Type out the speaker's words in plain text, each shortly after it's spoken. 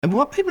And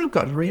what people have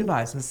got to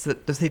realise is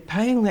that if they're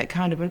paying that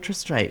kind of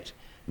interest rate,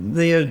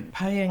 they're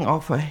paying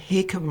off a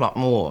heck of a lot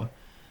more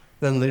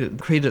than the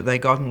credit they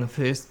got in the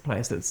first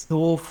place. It's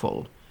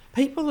awful.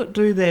 People that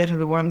do that are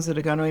the ones that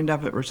are going to end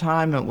up at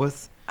retirement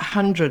with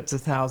hundreds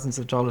of thousands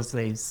of dollars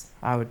less,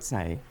 I would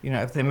say. You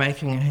know, if they're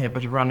making a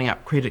habit of running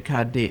up credit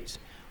card debt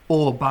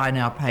or buy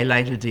now, pay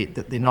later debt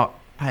that they're not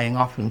paying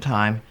off in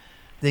time,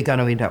 they're going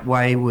to end up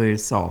way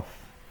worse off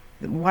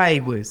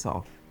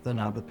than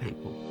other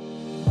people.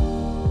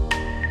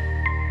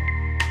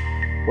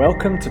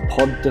 Welcome to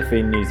Pod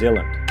Defend New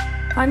Zealand,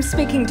 I'm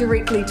speaking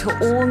directly to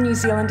all New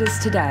Zealanders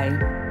today.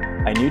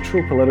 a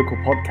neutral political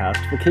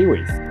podcast for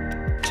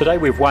Kiwis. Today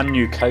we've one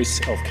new case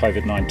of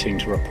COVID-19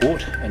 to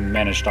report in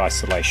managed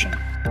isolation.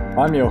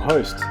 I'm your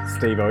host,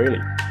 Steve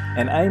O'Ely,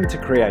 and aim to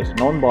create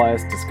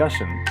non-biased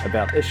discussion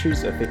about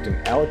issues affecting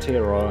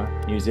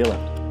Aotearoa, New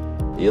Zealand.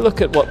 You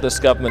look at what this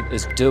government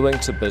is doing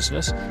to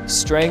business,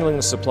 strangling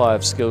the supply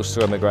of skills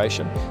through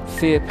immigration,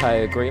 fair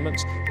pay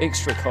agreements,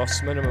 extra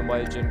costs, minimum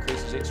wage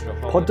increases, extra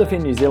holidays. Pod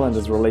Defend New Zealand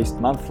is released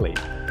monthly,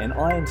 and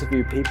I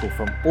interview people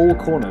from all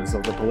corners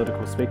of the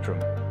political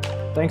spectrum.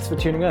 Thanks for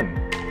tuning in.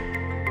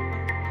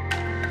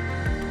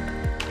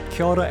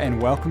 Kia ora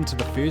and welcome to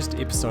the first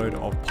episode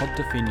of Pod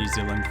Defend New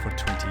Zealand for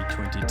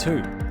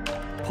 2022.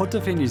 Pod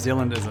Defend New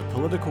Zealand is a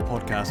political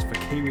podcast for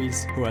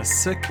Kiwis who are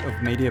sick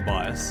of media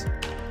bias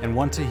and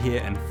want to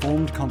hear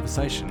informed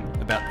conversation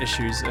about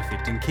issues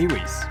affecting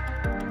Kiwis.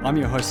 I'm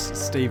your host,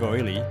 Steve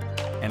O'Ely,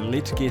 and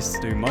let guests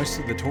do most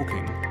of the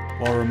talking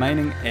while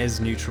remaining as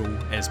neutral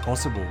as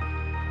possible.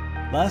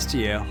 Last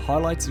year,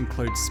 highlights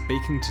include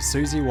speaking to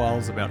Susie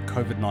Wiles about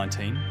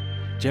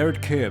COVID-19,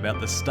 Jared Kerr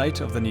about the state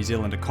of the New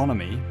Zealand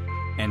economy,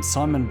 and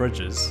Simon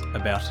Bridges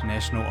about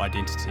national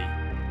identity.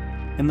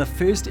 In the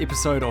first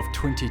episode of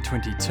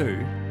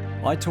 2022,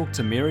 I talked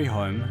to Mary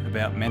Home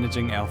about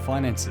managing our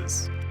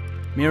finances.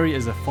 Mary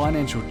is a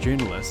financial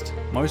journalist,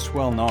 most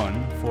well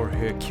known for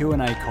her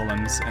Q&A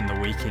columns in the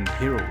Weekend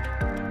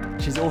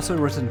Herald. She's also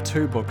written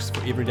 2 books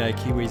for everyday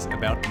Kiwis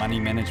about money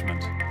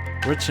management,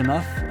 Rich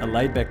Enough, a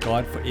laid-back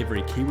guide for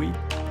every Kiwi,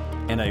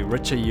 and A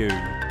Richer You,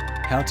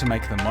 how to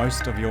make the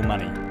most of your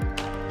money.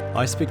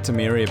 I speak to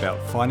Mary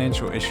about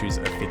financial issues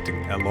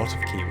affecting a lot of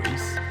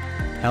Kiwis,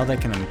 how they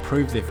can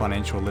improve their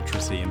financial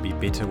literacy and be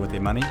better with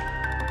their money.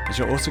 And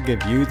she'll also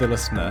give you, the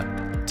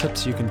listener,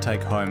 tips you can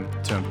take home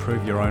to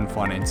improve your own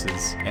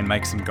finances and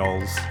make some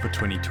goals for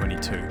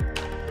 2022.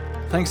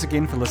 Thanks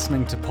again for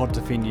listening to Pod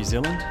Defend New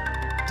Zealand.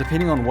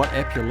 Depending on what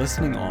app you're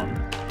listening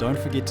on, don't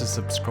forget to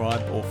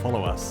subscribe or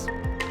follow us.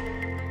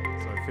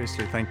 So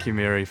firstly, thank you,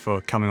 Mary,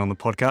 for coming on the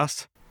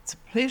podcast. It's a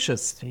pleasure,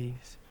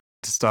 Steve.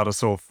 To start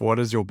us off, what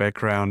is your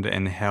background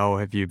and how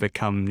have you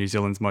become New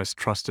Zealand's most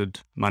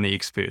trusted money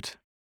expert?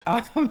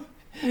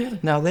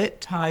 Now that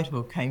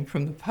title came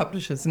from the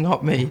publishers,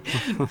 not me,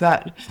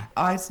 but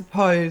I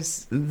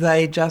suppose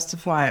they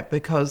justify it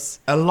because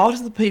a lot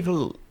of the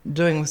people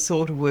doing the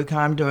sort of work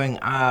I'm doing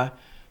are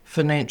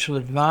financial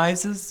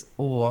advisors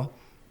or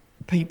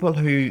people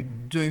who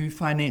do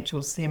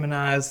financial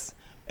seminars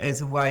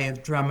as a way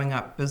of drumming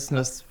up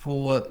business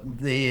for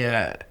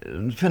their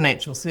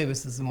financial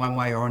services in one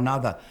way or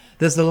another.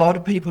 There's a lot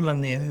of people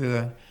in there who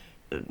are,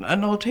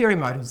 an ulterior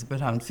motive is a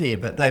bit unfair,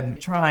 but they're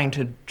trying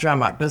to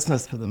drum up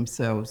business for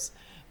themselves,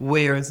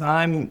 whereas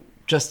I'm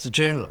just a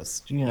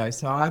journalist,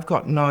 so I've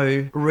got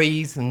no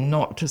reason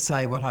not to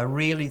say what I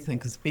really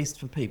think is best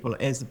for people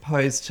as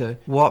opposed to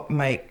what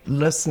make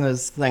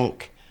listeners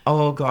think,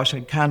 oh gosh, I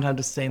can't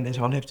understand that,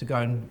 I'll have to go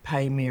and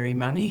pay Mary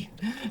money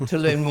to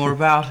learn more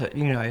about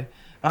it,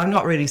 I'm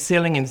not really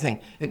selling anything,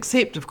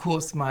 except, of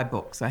course, my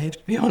books. I have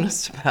to be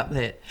honest about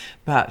that.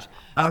 But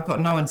I've got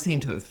no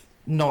incentive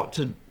not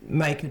to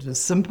make it as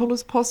simple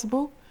as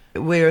possible,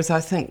 whereas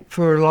I think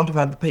for a lot of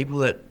other people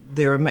that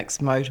there are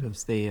mixed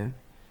motives there.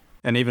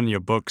 And even your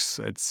books,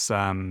 it's,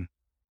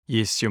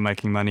 yes, you're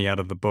making money out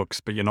of the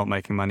books, but you're not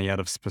making money out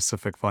of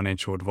specific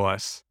financial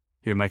advice.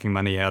 You're making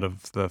money out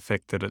of the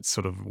fact that it's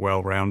sort of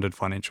well-rounded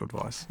financial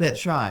advice.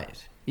 That's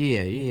right.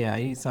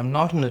 Yes, I'm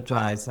not an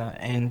advisor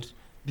and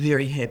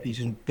very happy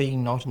to be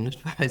not an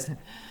advisor.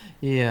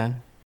 Yeah.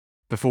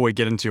 Before we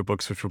get into your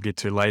books, which we'll get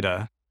to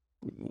later,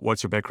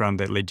 what's your background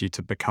that led you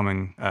to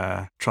becoming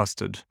a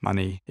trusted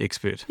money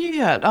expert?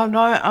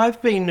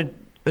 I've been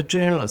a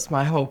journalist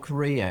my whole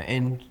career,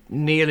 and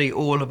nearly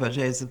all of it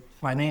as a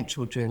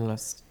financial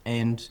journalist,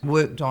 and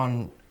worked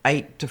on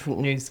 8 different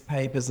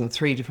newspapers in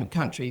 3 different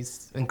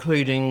countries,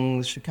 including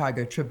the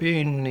Chicago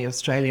Tribune, the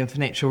Australian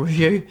Financial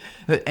Review,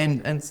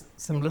 and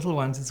some little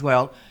ones as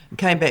well.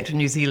 Came back to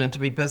New Zealand to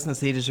be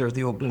business editor of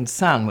the Auckland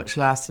Sun, which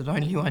lasted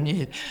only 1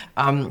 year,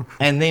 and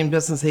then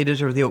business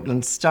editor of the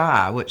Auckland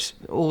Star, which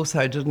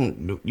also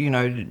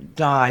didn't,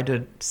 died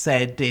a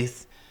sad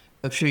death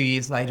a few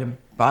years later.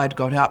 I'd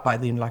got out by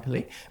then,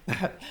 luckily.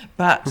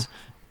 But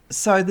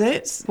so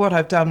that's what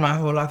I've done my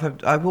whole life.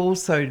 I've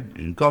also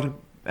got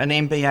an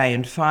MBA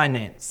in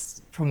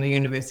finance from the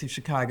University of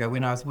Chicago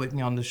when I was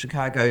working on the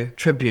Chicago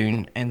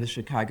Tribune and the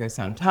Chicago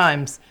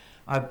Sun-Times.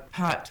 I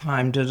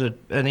part-time did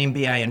an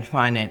MBA in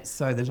finance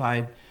so that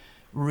I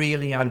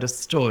really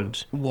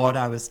understood what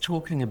I was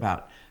talking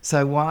about.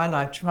 So while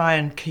I try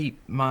and keep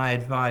my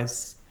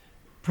advice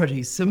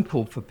pretty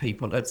simple for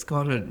people, it's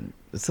got a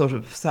sort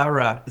of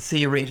thorough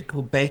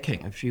theoretical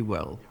backing, if you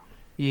will.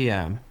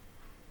 Yeah.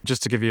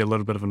 Just to give you a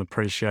little bit of an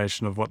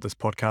appreciation of what this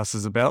podcast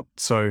is about.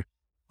 So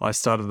I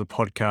started the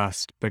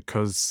podcast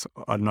because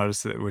I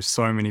noticed that there were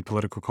so many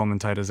political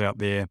commentators out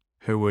there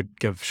who would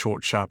give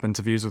short, sharp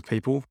interviews with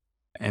people.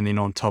 And then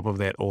on top of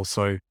that,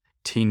 also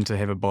tend to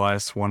have a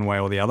bias one way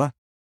or the other.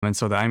 And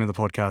so the aim of the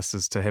podcast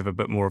is to have a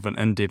bit more of an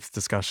in-depth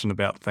discussion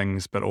about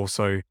things, but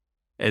also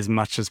as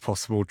much as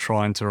possible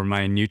trying to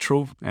remain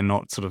neutral and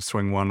not sort of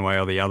swing one way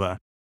or the other.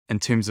 In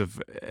terms of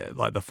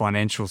like the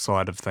financial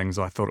side of things,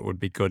 I thought it would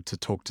be good to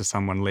talk to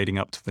someone leading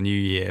up to the new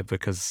year,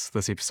 because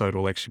this episode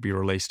will actually be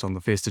released on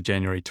the 1st of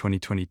January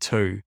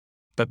 2022.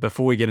 But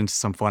before we get into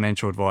some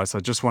financial advice, I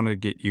just wanted to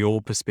get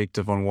your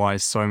perspective on why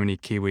so many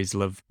Kiwis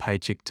live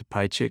paycheck to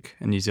paycheck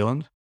in New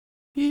Zealand.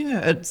 Yeah,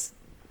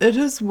 it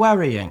is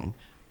worrying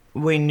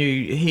when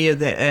you hear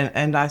that,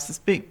 and I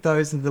suspect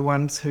those are the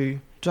ones who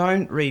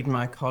don't read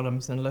my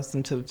columns and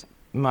listen to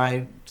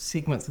my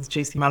segments with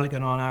Jessie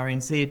Mulligan on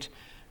RNZ.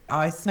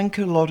 I think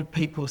a lot of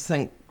people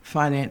think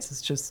finance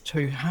is just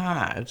too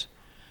hard,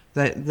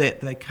 that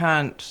they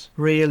can't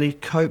really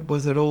cope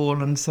with it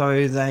all, and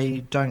so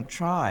they don't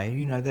try.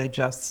 You know, their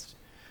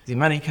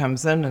money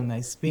comes in and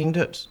they spend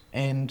it,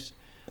 and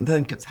they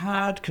think it's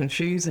hard,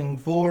 confusing,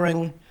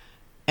 boring,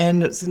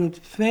 and it's in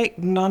fact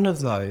none of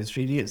those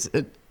really.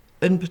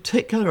 In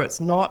particular, it's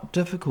not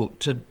difficult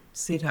to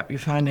set up your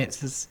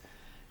finances.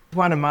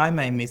 One of my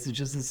main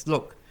messages is,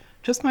 look,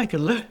 just make a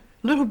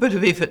little bit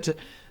of effort to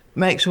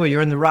make sure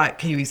you're in the right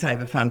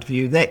KiwiSaver fund for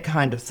you, that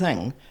kind of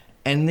thing.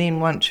 And then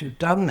once you've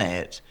done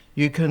that,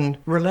 you can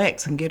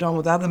relax and get on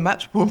with other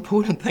much more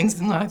important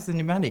things in life than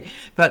your money.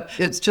 But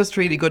it's just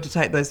really good to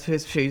take those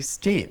first few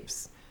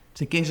steps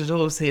to get it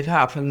all set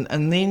up. And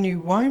then you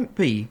won't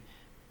be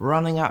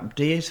running up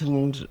debt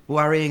and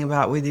worrying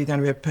about whether you're going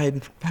to be able to pay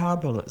the power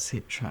bill,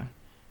 etc.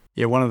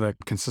 Yeah, one of the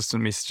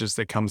consistent messages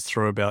that comes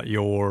through about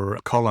your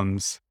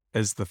columns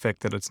is the fact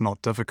that it's not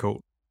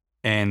difficult,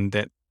 and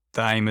that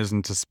the aim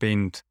isn't to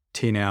spend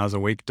 10 hours a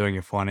week doing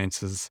your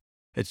finances.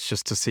 It's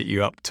just to set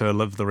you up to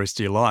live the rest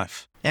of your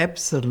life.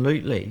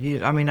 Absolutely.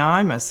 Yeah. I mean,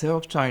 I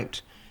myself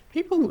don't.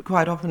 People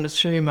quite often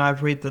assume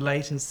I've read the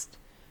latest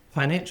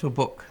financial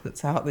book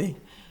that's out there.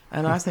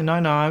 And I say, no,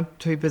 I'm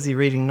too busy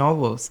reading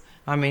novels.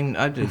 I mean,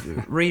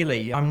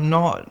 really, I'm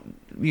not.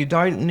 You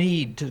don't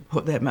need to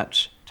put that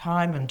much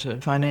time into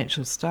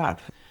financial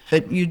stuff.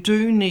 But you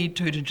do need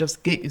to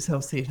just get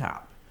yourself set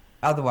up.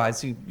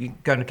 Otherwise, you're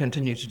going to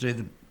continue to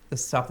do the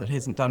stuff that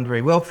hasn't done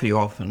very well for you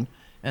often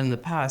in the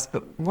past.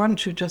 But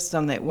once you've just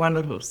done that one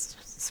little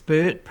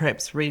spurt,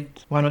 perhaps read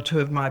one or two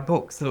of my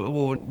books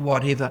or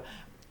whatever,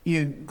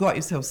 you got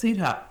yourself set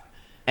up,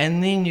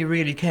 and then you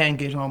really can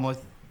get on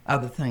with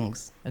other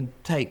things and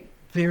take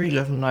very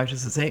little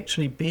notice. It's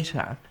actually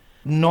better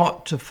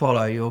not to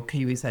follow your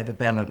KiwiSaver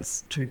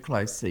balance too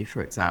closely,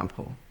 for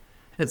example.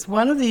 It's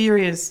one of the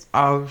areas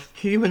of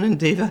human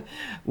endeavour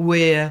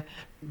where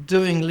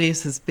doing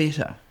less is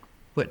better,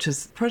 which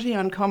is pretty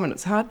uncommon.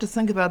 It's hard to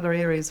think of other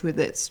areas where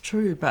that's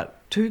true,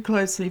 but too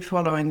closely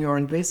following your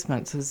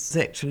investments is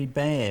actually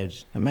bad.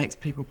 It makes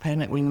people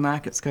panic when the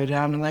markets go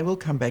down, and they will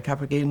come back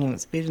up again, and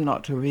it's better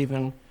not to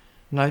even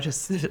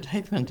notice that it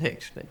happened,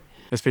 actually.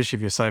 Especially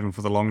if you're saving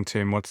for the long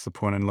term, what's the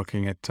point in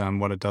looking at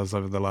what it does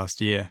over the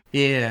last year?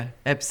 Yeah,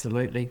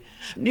 absolutely.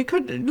 You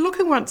could,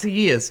 looking once a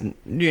year is,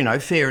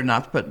 fair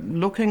enough, but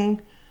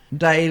looking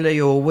daily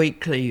or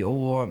weekly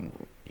or,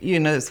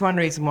 it's one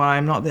reason why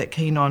I'm not that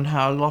keen on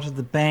how a lot of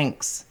the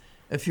banks,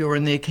 if you're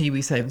in their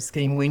KiwiSaver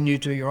scheme, when you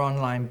do your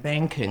online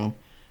banking,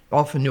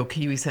 often your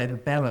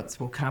KiwiSaver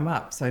balance will come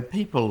up. So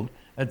people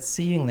are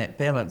seeing that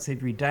balance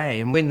every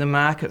day. And when the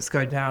markets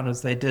go down,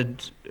 as they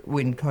did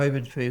when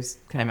COVID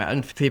first came out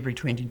in February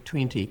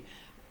 2020,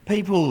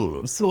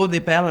 people saw their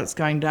balance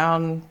going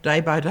down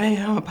day by day,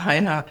 hour by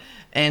hour,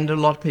 and a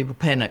lot of people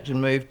panicked and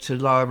moved to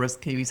lower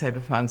risk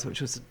KiwiSaver funds,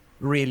 which was a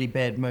really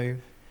bad move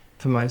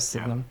for most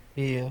of them.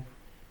 Yeah.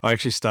 I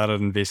actually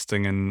started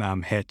investing in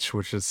Hatch,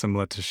 which is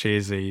similar to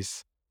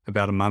Sharesies,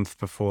 about a month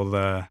before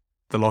the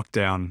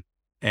lockdown.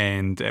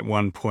 And at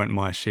one point,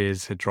 my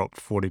shares had dropped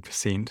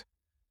 40%.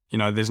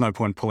 There's no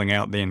point pulling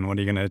out then. What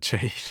are you going to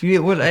achieve? Yeah,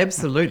 well,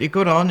 absolutely.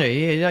 Good on you.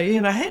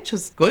 Yeah, Hatch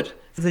is good.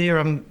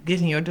 There,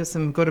 getting you into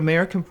some good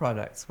American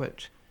products,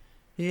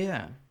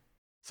 yeah.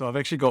 So I've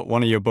actually got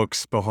one of your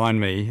books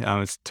behind me.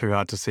 It's too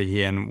hard to see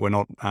here, and we're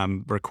not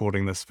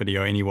recording this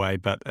video anyway,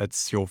 but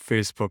it's your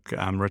first book,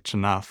 Rich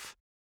Enough.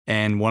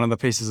 And one of the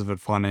pieces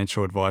of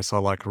financial advice I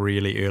like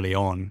really early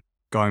on,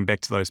 going back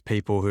to those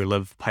people who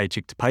live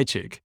paycheck to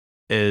paycheck,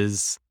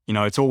 is,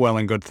 it's all well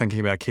and good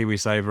thinking about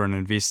KiwiSaver and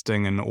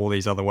investing and all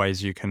these other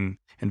ways you can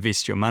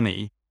invest your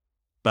money.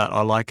 But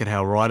I like it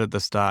how right at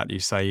the start you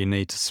say you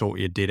need to sort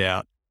your debt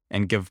out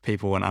and give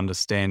people an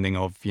understanding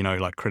of,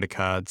 like credit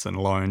cards and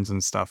loans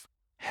and stuff,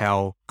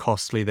 how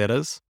costly that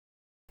is.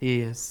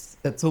 Yes,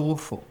 it's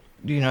awful.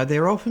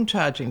 They're often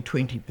charging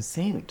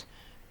 20%.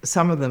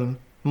 Some of them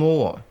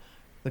more,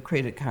 the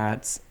credit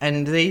cards.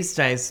 And these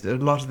days, a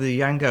lot of the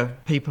younger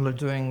people are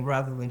doing,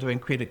 rather than doing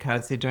credit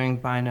cards, they're doing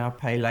buy now,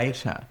 pay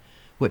later,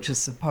 which is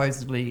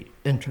supposedly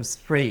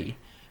interest-free.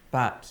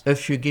 But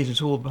if you get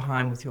it all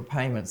behind with your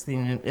payments,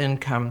 then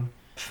income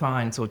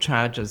fines or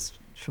charges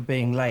for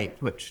being late,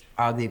 which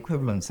are the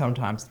equivalent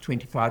sometimes of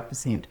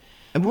 25%.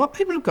 And what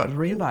people have got to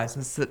realise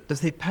is that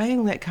if they're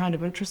paying that kind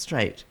of interest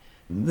rate,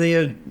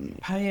 they're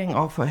paying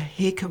off a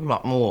heck of a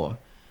lot more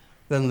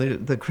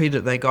than the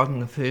credit they got in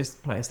the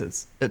first place.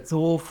 It's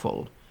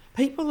awful.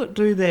 People that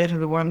do that are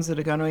the ones that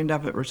are going to end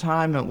up at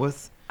retirement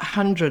with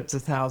hundreds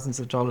of thousands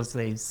of dollars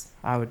less,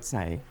 I would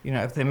say. You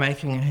know, if they're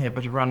making a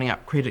habit of running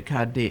up credit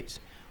card debt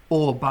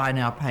or buy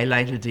now, pay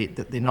later debt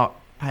that they're not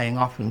paying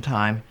off in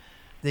time,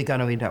 they're going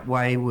to end up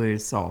way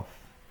worse off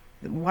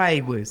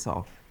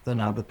than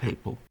other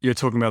people. You're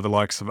talking about the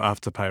likes of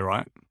Afterpay,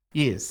 right?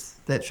 Yes,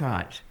 that's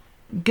right.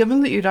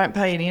 Given that you don't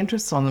pay any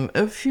interest on them,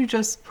 if you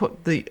just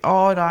put the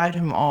odd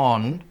item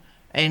on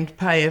and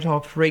pay it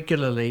off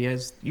regularly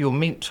as you're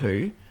meant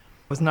to,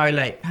 with no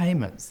late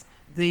payments,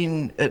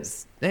 then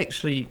it's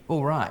actually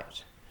all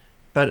right.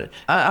 But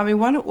I mean,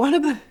 one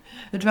of the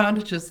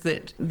advantages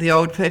that the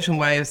old-fashioned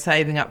way of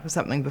saving up for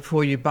something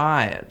before you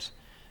buy it,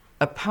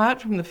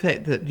 apart from the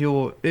fact that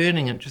you're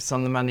earning interest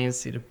on the money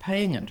instead of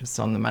paying interest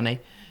on the money,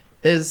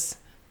 is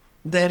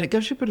that it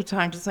gives you a bit of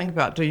time to think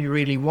about, do you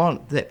really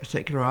want that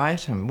particular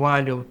item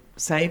while you're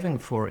saving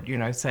for it, you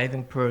know,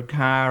 saving for a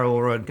car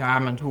or a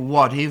garment or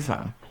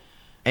whatever.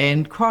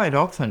 And quite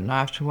often,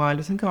 after a while,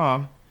 you think,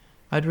 oh,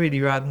 I'd really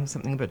rather have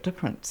something a bit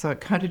different. So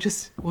it kind of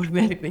just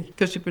automatically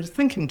gives you a bit of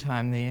thinking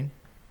time there.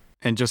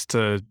 And just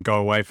to go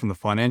away from the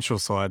financial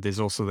side, there's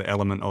also the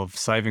element of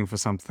saving for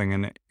something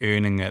and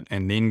earning it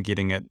and then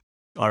getting it,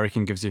 I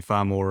reckon gives you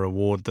far more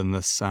reward than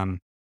this.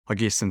 I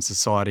guess in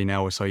society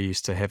now we're so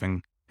used to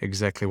having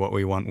exactly what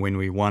we want when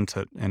we want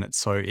it, and it's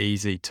so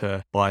easy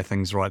to buy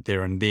things right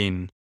there and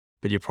then,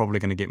 but you're probably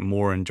going to get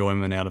more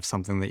enjoyment out of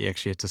something that you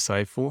actually had to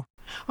save for.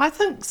 I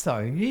think so,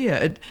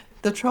 yeah.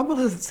 The trouble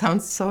is it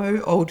sounds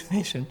so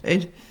old-fashioned.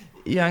 And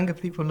younger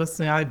people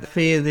listening, I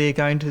fear they're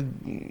going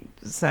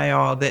to say,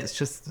 oh, that's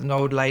just an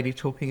old lady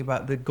talking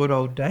about the good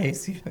old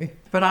days. You know?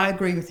 But I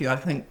agree with you. I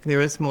think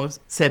there is more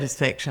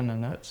satisfaction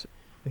in it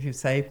if you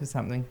save for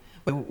something.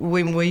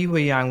 When we were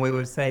young, we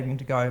were saving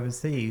to go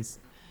overseas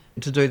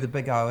to do the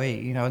big OE,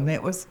 you know, and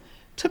that was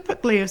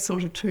typically a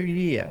sort of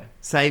 2-year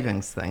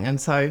savings thing. And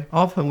so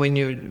often when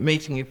you're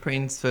meeting your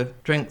friends for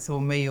drinks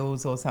or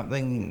meals or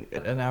something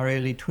in our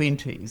early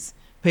 20s,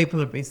 people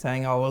would be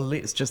saying, oh, well,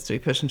 let's just do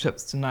fish and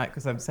chips tonight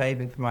because I'm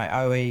saving for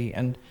my OE.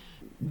 And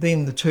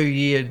then the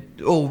 2-year,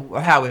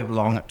 or however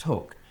long it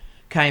took,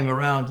 came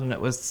around, and it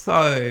was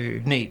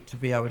so neat to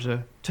be able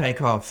to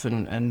take off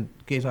and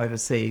get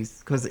overseas,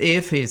 because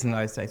airfares in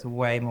those days were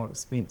way more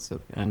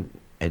expensive.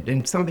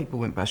 And some people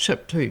went by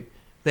ship too.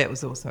 That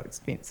was also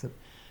expensive.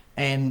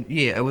 And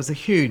yeah, it was a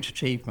huge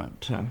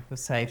achievement to have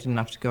saved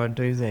enough to go and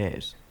do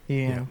that.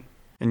 Yeah.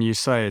 And you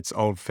say it's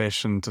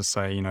old-fashioned to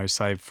say, you know,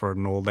 save for it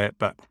and all that,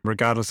 but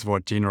regardless of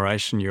what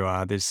generation you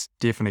are, there's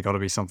definitely got to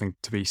be something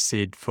to be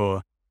said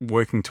for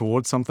working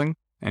towards something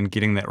and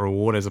getting that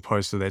reward as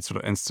opposed to that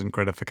sort of instant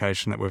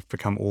gratification that we've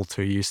become all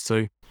too used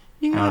to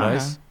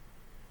nowadays.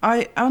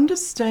 I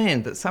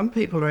understand that some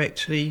people are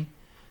actually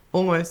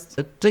almost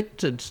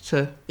addicted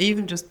to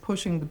even just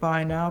pushing the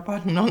buy now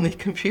button on their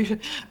computer.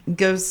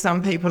 Gives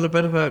some people a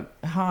bit of a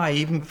high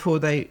even before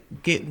they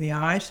get the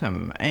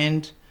item.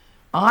 And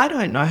I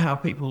don't know how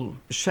people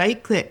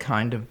shake that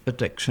kind of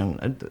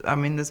addiction. I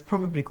mean, there's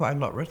probably quite a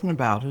lot written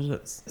about it.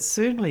 It's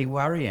certainly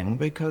worrying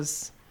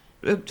because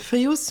it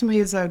feels to me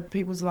as though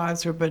people's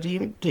lives are a bit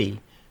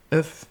empty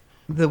if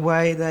the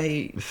way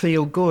they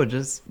feel good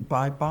is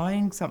by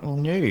buying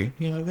something new.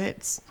 You know,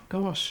 that's,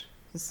 gosh,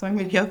 there's so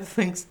many other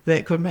things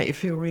that could make you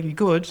feel really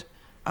good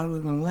other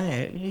than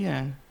that,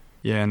 yeah.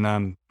 Yeah,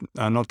 and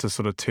not to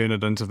sort of turn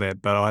it into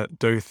that, but I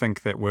do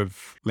think that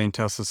we've lent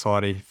our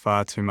society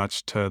far too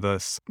much to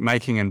this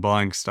making and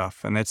buying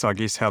stuff, and that's, I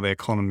guess, how the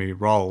economy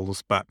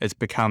rolls, but it's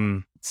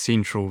become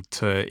central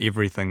to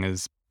everything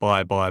is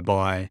buy, buy,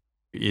 buy.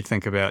 You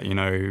think about, you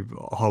know,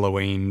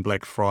 Halloween,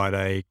 Black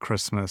Friday,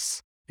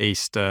 Christmas,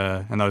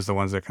 Easter, and those are the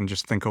ones I can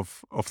just think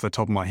of off the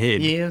top of my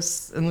head.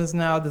 Yes, and there's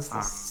now this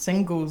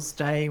Singles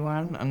Day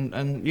one,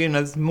 and you know,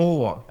 there's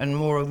more and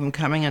more of them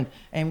coming in.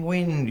 And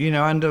when, you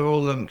know, under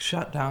all the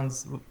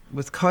shutdowns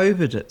with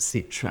COVID,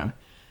 etc.,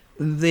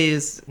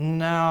 there's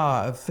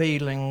now a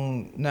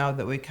feeling, now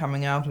that we're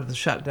coming out of the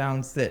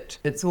shutdowns, that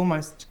it's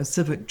almost a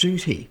civic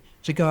duty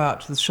to go out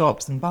to the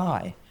shops and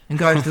buy, and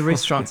go to the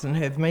restaurants and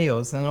have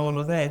meals and all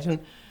of that. And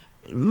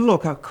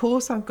look, of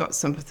course I've got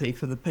sympathy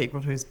for the people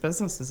whose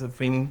businesses have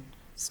been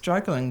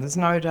struggling. There's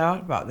no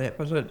doubt about that.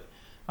 But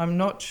I'm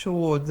not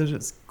sure that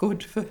it's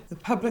good for the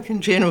public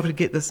in general to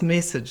get this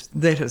message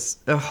that it's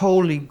a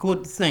wholly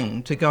good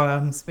thing to go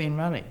out and spend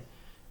money.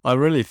 I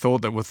really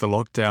thought that with the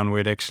lockdown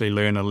we'd actually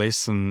learn a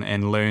lesson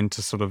and learn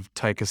to sort of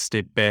take a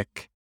step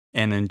back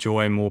and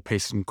enjoy more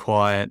peace and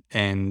quiet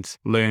and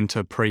learn to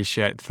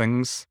appreciate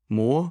things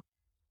more.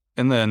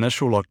 In the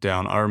initial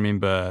lockdown, I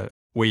remember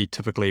we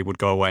typically would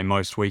go away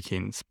most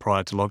weekends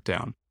prior to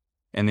lockdown.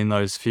 And then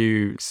those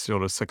few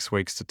sort of 6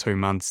 weeks to 2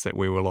 months that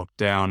we were locked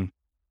down,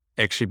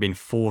 actually been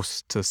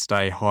forced to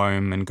stay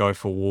home and go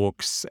for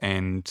walks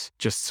and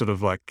just sort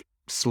of like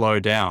slow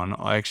down.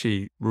 I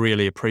actually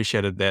really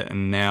appreciated that.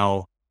 And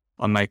now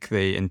I make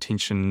the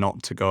intention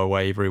not to go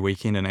away every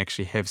weekend and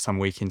actually have some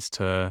weekends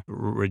to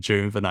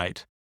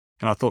rejuvenate.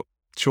 And I thought,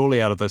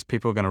 surely out of this,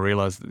 people are going to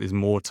realize that there's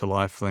more to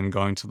life than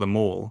going to the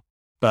mall.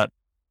 But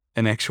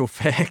in actual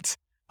fact,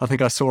 I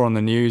think I saw on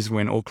the news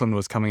when Auckland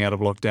was coming out of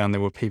lockdown,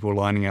 there were people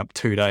lining up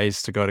 2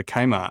 days to go to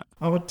Kmart.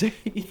 Oh,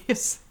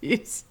 yes.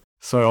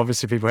 So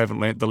obviously people haven't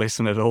learnt the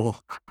lesson at all.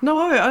 No,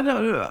 I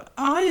don't.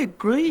 I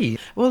agree.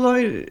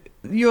 Although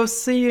you're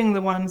seeing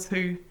the ones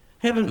who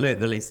haven't learnt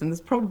the lesson, there's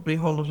probably a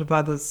whole lot of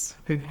others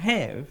who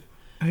have,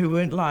 who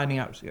weren't lining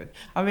up to go.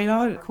 I mean,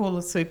 I call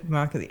the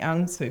supermarket the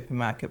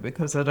unsupermarket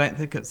because I don't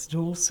think it's at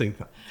all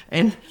super.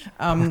 And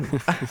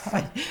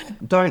I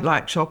don't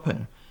like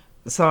shopping.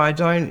 So I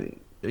don't,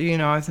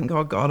 I think,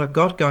 oh God, I've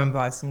got to go and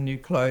buy some new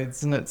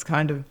clothes, and it's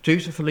kind of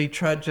dutifully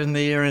trudge in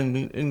there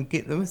and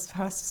get them as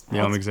fast as possible.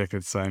 Yeah, I'm exactly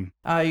the same.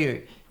 Are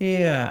you?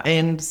 Yeah.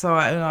 And so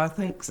I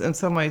think in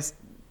some ways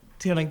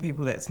telling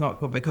people that's not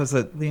good, because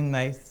then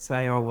they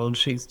say, oh, well,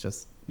 she's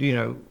just,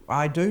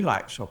 I do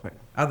like shopping,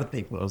 other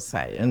people will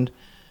say,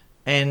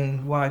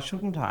 and why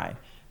shouldn't I?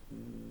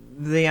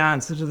 The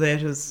answer to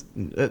that is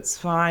it's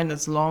fine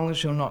as long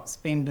as you're not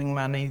spending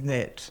money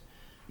that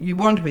you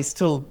want to be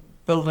still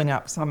building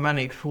up some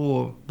money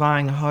for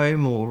buying a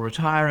home or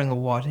retiring or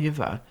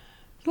whatever,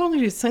 as long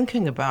as you're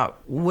thinking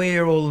about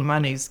where all the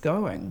money's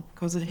going,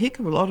 because a heck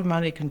of a lot of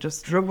money can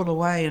just dribble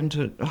away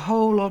into a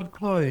whole lot of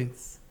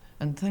clothes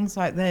and things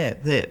like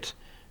that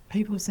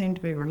people seem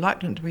to be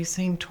reluctant to be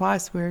seen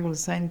twice wearing the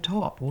same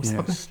top or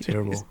something. It's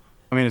terrible.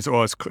 I mean, it's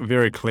always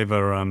very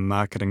clever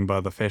marketing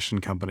by the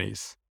fashion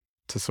companies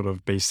to sort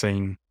of be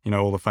seen,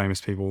 all the famous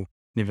people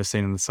never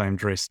seen in the same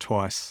dress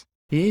twice.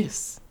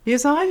 Yes,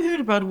 I heard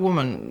about a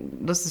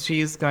woman, this is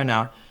years ago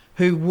now,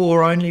 who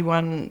wore only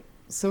one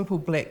simple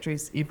black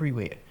dress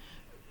everywhere.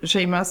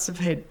 She must have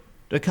had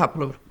a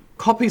couple of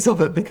copies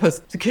of it because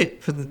to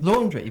keep for the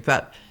laundry,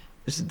 but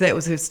that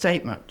was her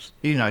statement,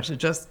 to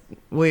just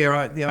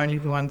wear the only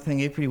one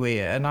thing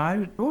everywhere. And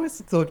I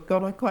always thought,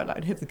 God, I'd quite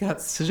like to have the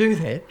guts to do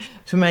that,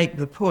 to make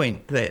the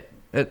point that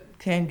it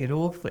can get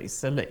awfully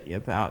silly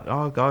about,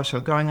 oh gosh,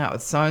 I'm going out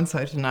with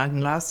so-and-so tonight,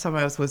 and last time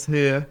I was with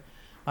her,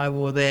 I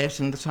wore that,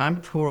 and the time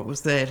before it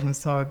was that, and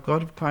so I've got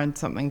to find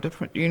something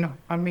different,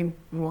 I mean,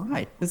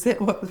 why? Is that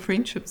what the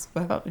friendship's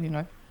about,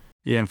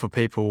 Yeah, and for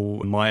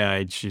people my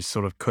age, you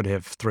sort of could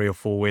have 3 or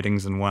 4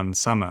 weddings in one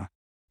summer.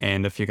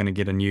 And if you're going to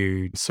get a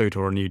new suit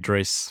or a new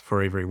dress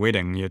for every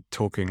wedding, you're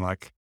talking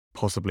like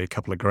possibly a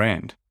couple of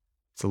grand.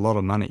 It's a lot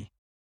of money.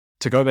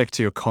 To go back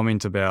to your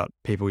comment about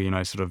people,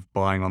 sort of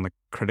buying on the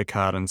credit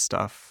card and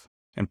stuff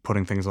and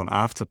putting things on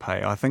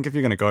Afterpay, I think if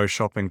you're going to go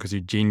shopping because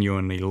you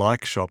genuinely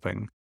like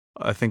shopping,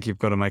 I think you've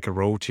got to make a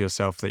rule to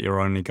yourself that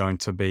you're only going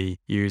to be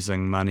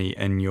using money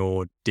in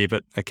your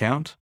debit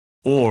account.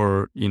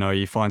 Or,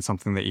 you find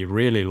something that you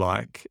really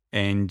like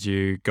and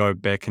you go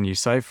back and you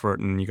save for it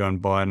and you go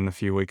and buy it in a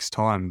few weeks'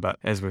 time. But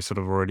as we've sort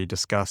of already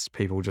discussed,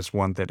 people just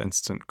want that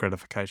instant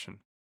gratification.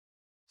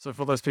 So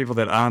for those people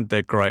that aren't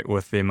that great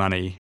with their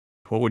money,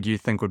 what would you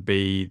think would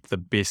be the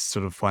best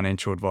sort of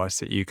financial advice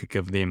that you could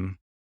give them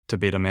to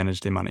better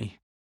manage their money?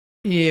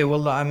 Yeah,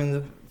 well, I mean,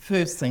 the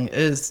first thing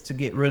is to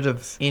get rid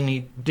of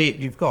any debt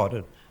you've got,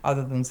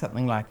 other than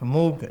something like a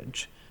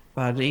mortgage.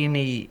 But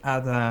any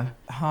other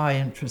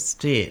high-interest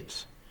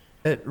debt,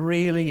 it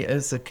really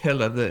is a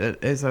killer.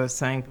 As I was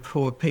saying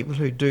before, people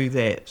who do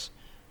that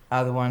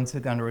are the ones who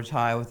are going to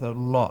retire with a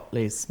lot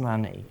less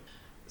money.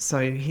 So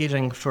you're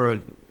heading for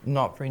a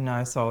not very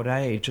nice old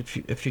age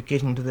if you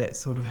get into that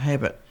sort of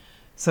habit.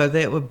 So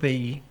that would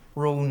be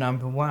rule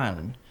number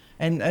one.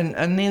 And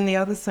then the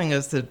other thing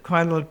is that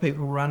quite a lot of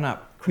people run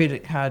up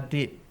credit card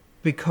debt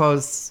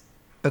because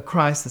a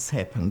crisis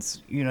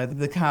happens.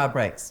 The car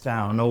breaks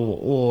down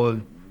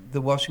or the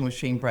washing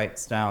machine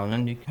breaks down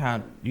and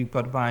you've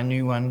got to buy a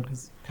new one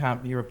because it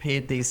can't be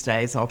repaired these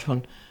days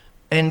often.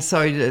 And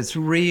so it's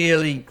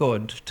really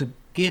good to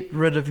get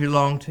rid of your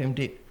long-term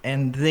debt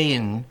and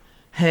then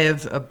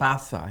have a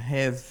buffer,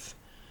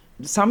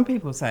 some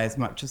people say as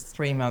much as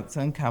 3 months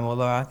income,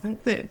 although I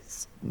think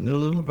that's a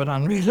little bit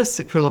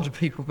unrealistic for a lot of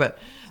people, but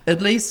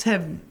at least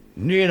have,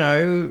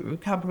 a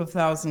couple of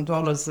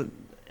 $1,000s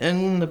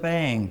in the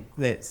bank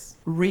that's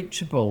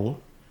reachable.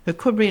 It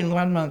could be in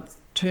 1 month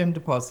term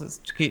deposits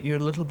to get you a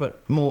little bit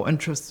more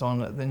interest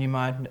on it than you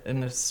might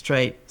in a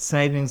straight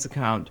savings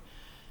account,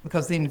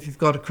 because then if you've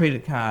got a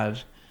credit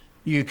card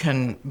you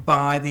can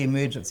buy the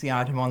emergency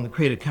item on the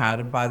credit card,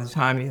 and by the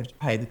time you have to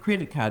pay the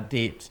credit card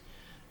debt,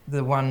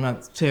 the 1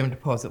 month term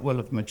deposit will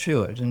have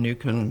matured and you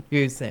can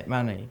use that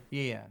money.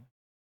 Yeah.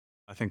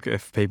 I think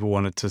if people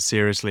wanted to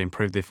seriously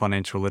improve their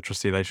financial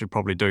literacy, they should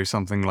probably do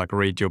something like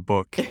read your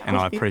book. And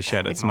I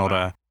appreciate it's not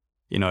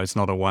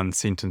a one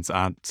sentence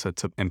answer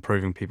to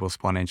improving people's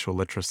financial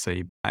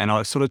literacy. And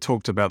I sort of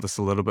talked about this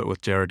a little bit with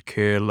Jared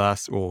Kerr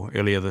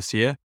earlier this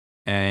year.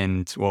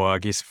 And, well, I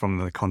guess from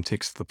the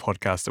context of the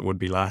podcast, it would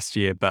be last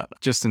year, but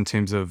just in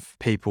terms of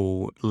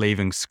people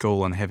leaving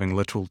school and having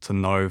little to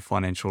no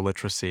financial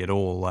literacy at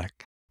all,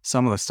 like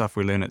some of the stuff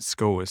we learn at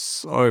school is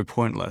so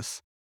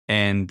pointless.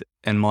 And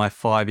in my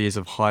 5 years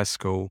of high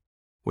school,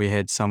 we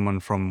had someone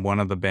from one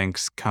of the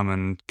banks come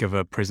and give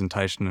a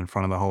presentation in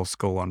front of the whole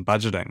school on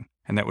budgeting.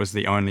 And that was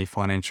the only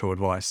financial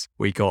advice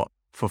we got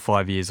for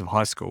 5 years of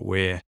high school,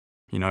 where,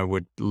 you know,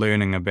 we're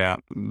learning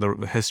about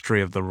the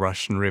history of the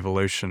Russian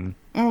Revolution,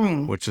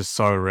 which is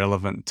so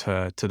relevant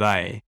to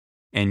today.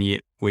 And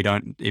yet we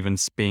don't even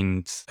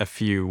spend a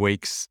few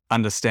weeks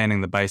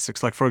understanding the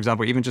basics. Like, for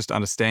example, even just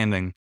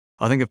understanding,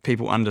 I think if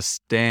people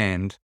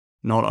understand,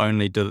 not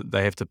only do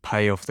they have to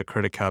pay off the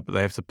credit card, but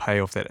they have to pay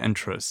off that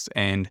interest,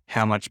 and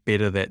how much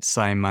better that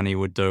same money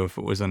would do if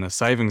it was in a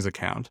savings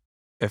account.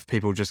 If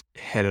people just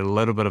had a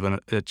little bit of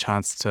a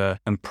chance to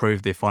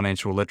improve their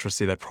financial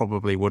literacy, they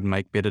probably would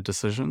make better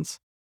decisions.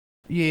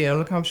 Yeah,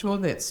 look, I'm sure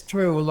that's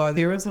true, although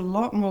there is a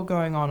lot more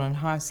going on in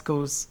high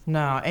schools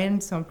now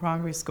and some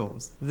primary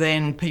schools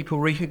than people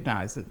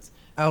recognise. It's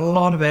a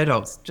lot of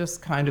adults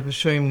just kind of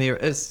assume there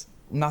is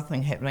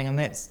nothing happening, and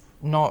that's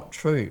not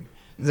true.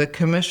 The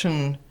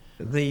Commission,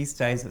 these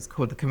days it's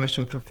called the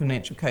Commission for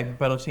Financial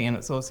Capability, and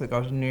it's also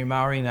got a new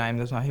Maori name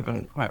that I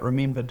haven't quite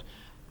remembered.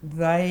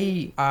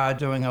 They are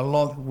doing a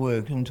lot of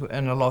work in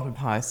a lot of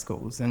high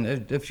schools, and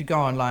if you go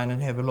online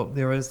and have a look,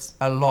 there is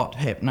a lot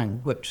happening,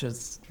 which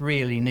is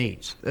really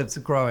neat. It's a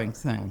growing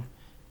thing.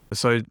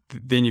 So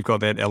then you've got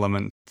that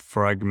element,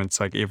 for argument's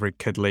sake, every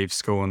kid leaves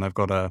school and they've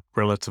got a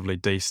relatively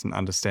decent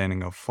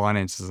understanding of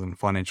finances and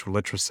financial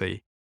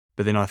literacy.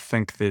 But then I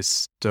think there's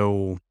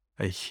still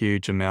a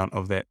huge amount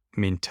of that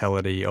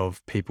mentality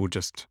of people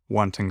just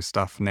wanting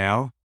stuff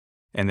now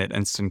and that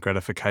instant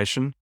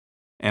gratification.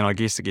 And I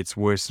guess it gets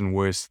worse and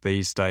worse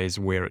these days,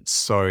 where it's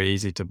so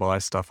easy to buy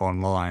stuff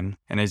online.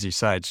 And as you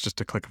say, it's just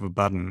a click of a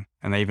button.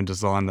 And they even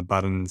design the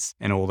buttons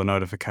and all the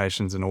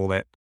notifications and all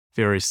that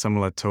very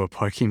similar to a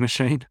pokie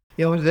machine.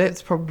 Yeah, well,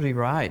 that's probably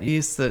right.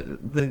 Yes,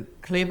 the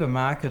clever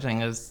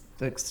marketing is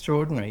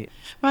extraordinary.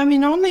 I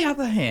mean, on the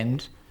other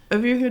hand,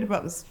 have you heard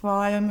about this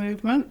FIRE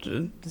movement?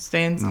 It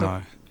stands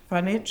for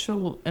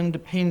Financial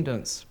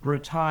Independence,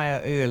 Retire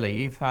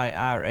Early,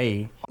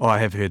 FIRE. Oh, I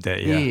have heard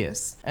that, yeah.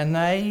 Yes, and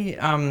they,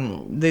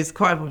 there's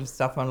quite a lot of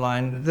stuff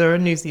online. There are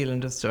New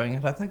Zealanders doing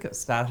it. I think it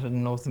started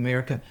in North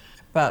America,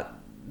 but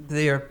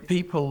there are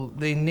people,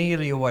 they're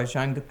nearly always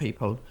younger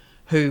people,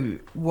 who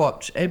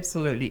watch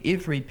absolutely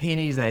every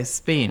penny they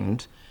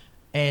spend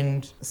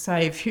and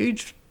save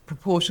huge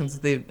proportions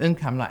of their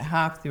income, like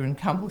half their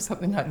income or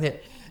something like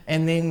that,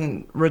 and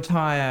then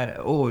retire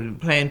or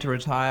plan to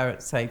retire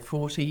at, say,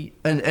 40.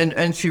 And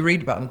if you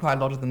read about them, quite a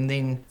lot of them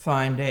then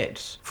find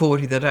at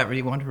 40 they don't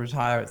really want to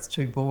retire, it's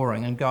too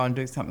boring, and go and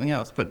do something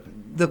else. But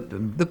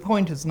the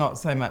point is not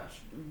so much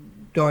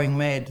going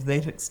mad to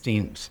that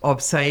extent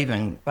of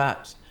saving,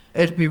 but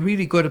it'd be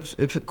really good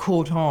if it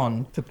caught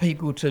on for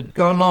people to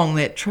go along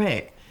that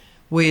track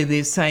where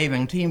they're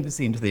saving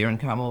 10% of their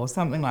income or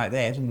something like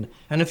that. And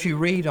if you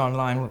read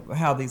online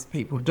how these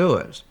people do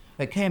it,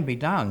 it can be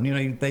done. You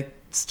know, they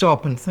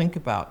stop and think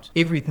about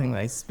everything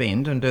they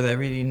spend, and do they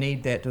really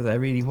need that? Do they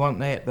really want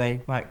that?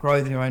 They might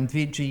grow their own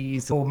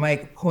veggies or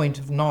make a point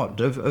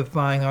of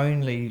buying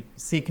only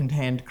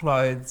second-hand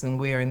clothes and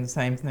wearing the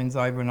same things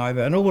over and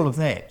over and all of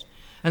that.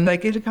 And they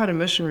get a kind of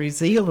missionary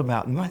zeal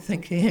about them, I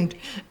think, and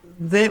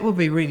that would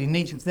be really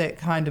neat if that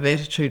kind of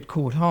attitude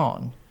caught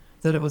on,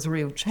 that it was a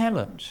real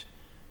challenge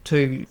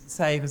to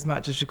save as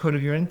much as you could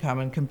of your income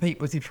and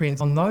compete with your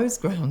friends on those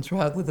grounds,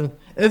 rather than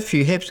if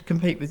you have to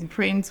compete with your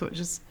friends, which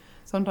is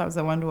sometimes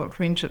I wonder what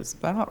friendship's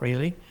about,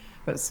 really.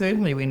 But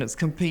certainly when it's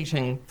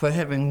competing for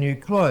having new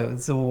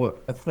clothes or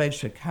a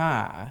flashy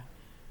car,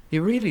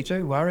 you really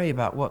do worry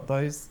about what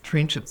those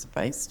friendships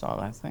are based on,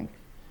 I think.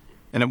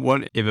 And it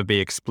won't ever be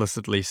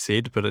explicitly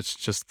said, but it's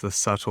just the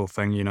subtle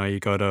thing, you know, you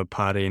go to a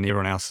party and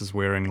everyone else is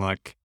wearing,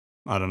 like,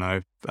 I don't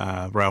know,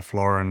 Ralph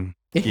Lauren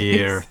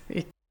gear,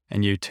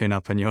 and you turn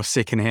up in your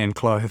second-hand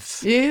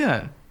clothes.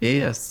 Yeah,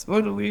 yes.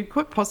 Well, we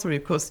could possibly,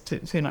 of course,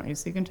 turn up your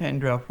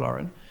second-hand Ralph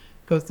Lauren,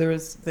 because there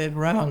is that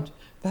round.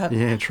 But,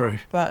 yeah, true.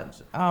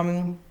 But,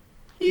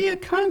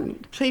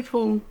 can't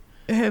people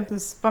have the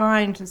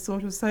spine to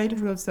sort of say to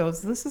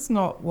themselves, this is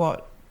not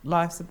what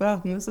life's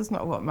about, and this is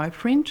not what my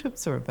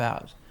friendships are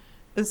about?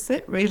 Is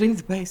that really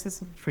the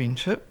basis of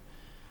friendship?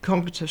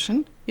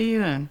 Competition?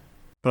 Yeah.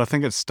 But I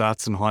think it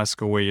starts in high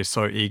school, where you're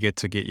so eager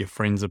to get your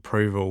friends'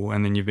 approval,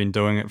 and then you've been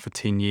doing it for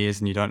 10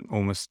 years and you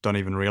don't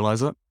even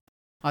realise it.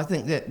 I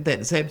think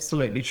that's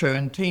absolutely true,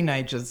 and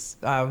teenagers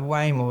are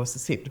way more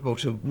susceptible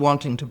to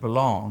wanting to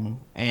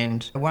belong.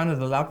 And one of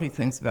the lovely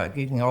things about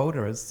getting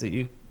older is that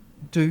you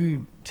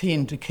do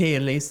tend to care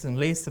less and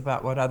less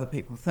about what other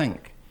people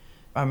think.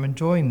 I'm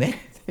enjoying that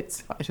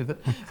side of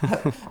it.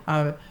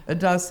 But, it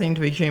does seem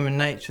to be human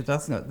nature,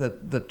 doesn't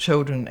it, that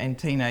children and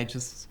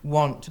teenagers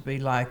want to be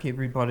like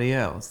everybody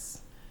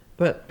else.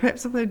 But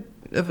perhaps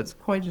if it's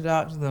pointed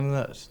out to them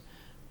that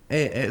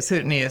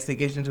certainly as they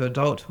get into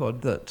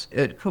adulthood, that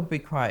it could be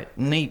quite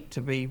neat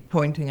to be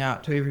pointing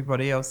out to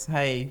everybody else,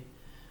 hey,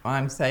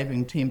 I'm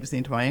saving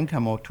 10% of my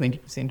income or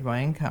 20% of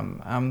my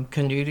income.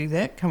 Can you do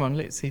that? Come on,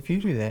 let's see if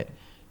you do that.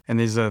 And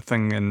there's a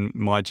thing in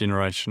my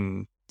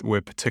generation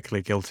we're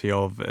particularly guilty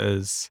of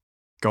is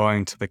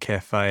going to the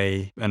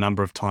cafe a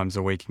number of times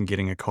a week and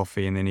getting a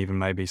coffee and then even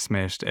maybe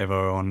smashed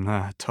Evo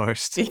on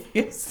toast.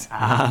 Yes.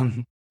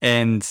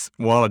 And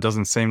while it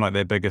doesn't seem like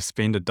their biggest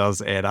spend, it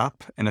does add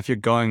up. And if you're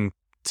going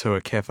to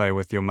a cafe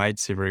with your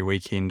mates every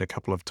weekend a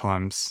couple of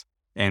times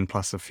and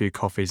plus a few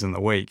coffees in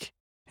the week,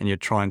 and you're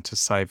trying to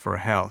save for a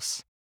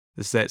house,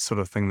 it's that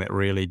sort of thing that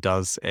really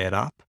does add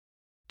up.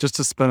 Just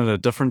to spin it a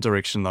different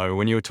direction though,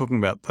 when you were talking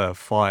about the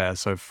FIRE,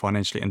 so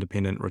financially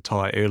independent,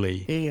 retire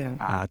early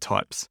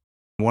types,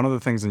 one of the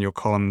things in your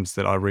columns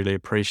that I really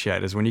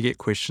appreciate is when you get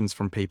questions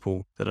from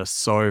people that are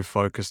so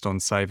focused on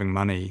saving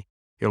money,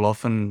 you'll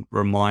often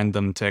remind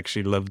them to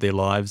actually live their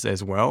lives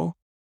as well.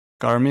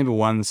 I remember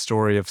one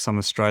story of some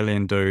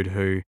Australian dude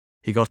who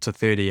he got to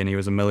 30 and he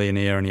was a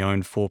millionaire and he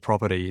owned 4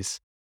 properties.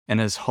 In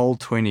his whole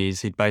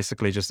 20s, he'd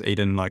basically just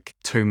eaten like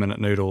 2-minute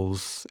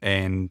noodles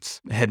and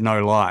had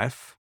no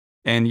life.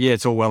 And yeah,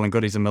 it's all well and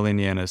good. He's a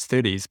millionaire in his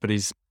 30s, but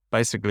he's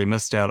basically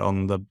missed out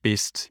on the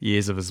best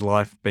years of his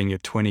life being your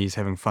 20s,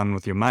 having fun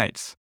with your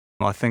mates.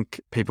 I think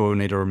people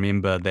need to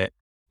remember that,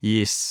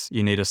 yes,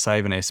 you need to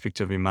save an aspect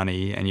of your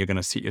money and you're going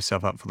to set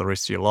yourself up for the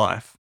rest of your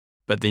life,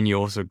 but then you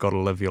also got to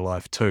live your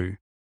life too.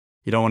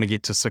 You don't want to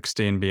get to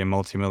 60 and be a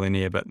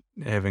multimillionaire, but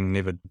having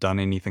never done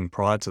anything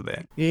prior to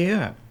that.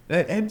 Yeah,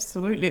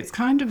 absolutely. It's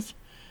kind of,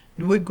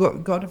 we've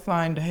got to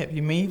find a happy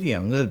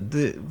medium.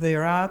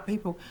 There are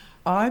people,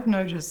 I've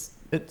noticed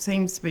it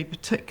seems to be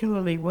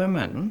particularly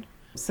women,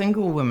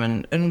 single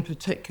women in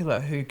particular,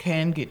 who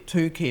can get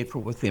too careful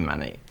with their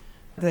money.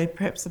 They're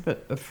perhaps a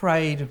bit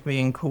afraid of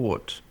being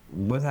caught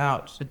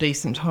without a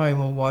decent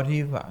home or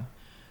whatever.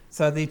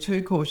 So they're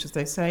too cautious,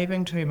 they're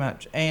saving too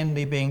much, and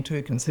they're being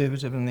too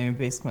conservative in their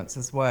investments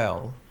as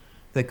well,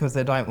 because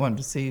they don't want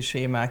to see a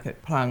share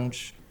market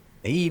plunge,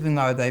 even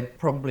though they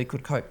probably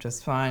could cope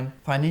just fine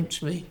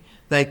financially.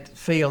 They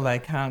feel they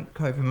can't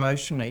cope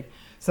emotionally.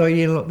 So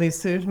yeah, look, there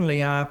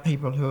certainly are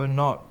people who are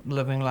not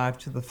living life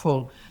to the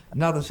full.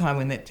 Another time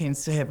when that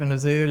tends to happen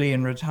is early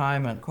in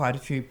retirement. Quite a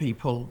few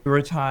people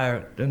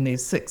retire in their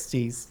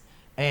 60s.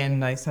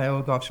 And they say,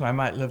 oh gosh, I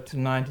might live to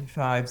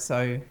 95,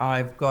 so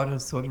I've got to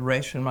sort of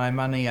ration my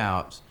money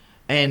out.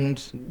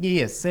 And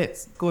yes,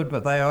 that's good,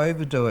 but they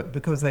overdo it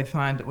because they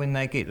find that when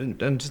they get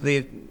into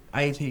their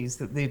 80s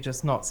that they're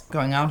just not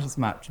going out as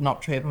much,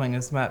 not travelling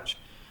as much,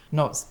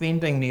 not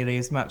spending nearly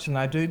as much. And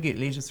I do get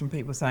letters from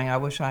people saying, I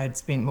wish I had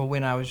spent more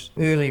when I was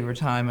early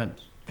retirement,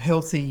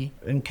 healthy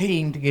and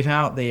keen to get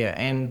out there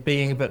and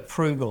being a bit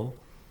frugal.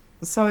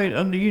 So,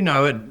 you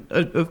know, it,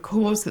 of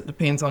course it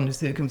depends on the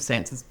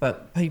circumstances,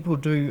 but people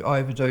do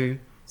overdo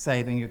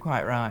saving, you're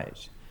quite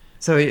right.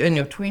 So in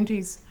your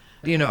 20s,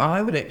 you know,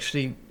 I would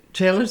actually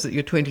challenge that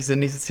your 20s are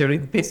necessarily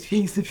the best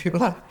years of your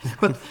life,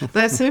 but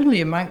they're certainly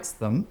amongst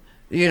them.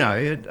 You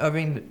know, I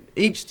mean,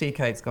 each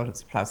decade's got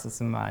its pluses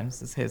and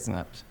minuses, hasn't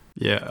it?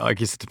 Yeah, I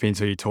guess it depends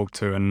who you talk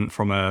to, and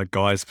from a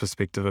guy's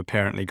perspective,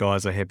 apparently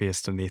guys are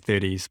happiest in their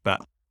 30s,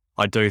 but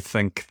I do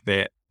think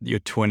that your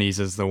 20s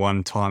is the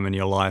one time in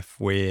your life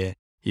where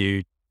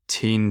you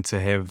tend to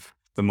have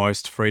the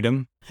most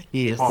freedom.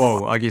 Yes.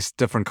 Well, I guess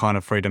different kind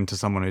of freedom to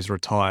someone who's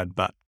retired,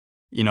 but,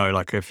 you know,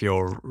 like if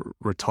you're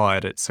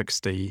retired at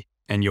 60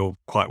 and you're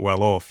quite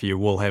well off, you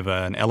will have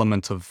an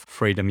element of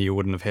freedom you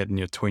wouldn't have had in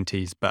your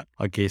 20s, but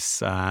I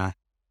guess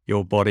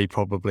your body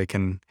probably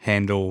can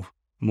handle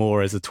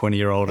more as a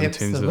 20-year-old in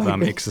terms of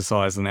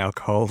exercise and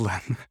alcohol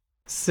than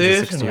certainly.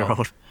 as a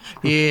 60-year-old.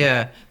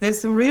 Yeah, there's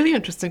some really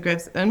interesting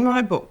graphs in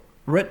my book,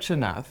 Rich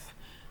Enough,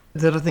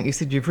 that I think you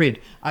said you've read.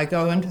 I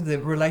go into the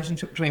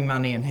relationship between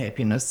money and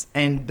happiness,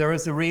 and there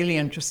is a really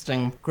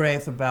interesting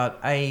graph about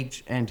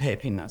age and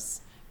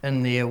happiness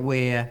in there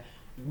where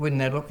when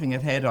they're looking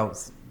at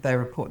adults, they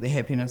report their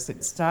happiness.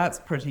 It starts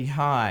pretty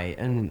high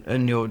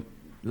in your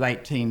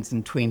late teens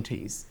and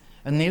 20s,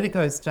 and then it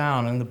goes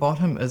down, and the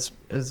bottom is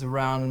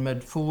around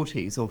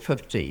mid-40s or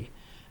 50,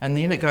 and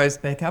then it goes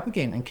back up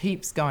again and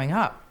keeps going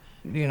up,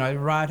 you know,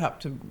 right up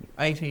to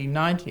 80,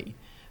 90.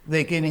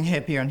 They're getting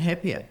happier and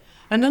happier.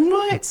 And in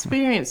my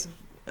experience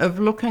of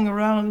looking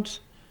around,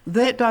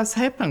 that does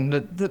happen,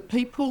 that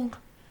people,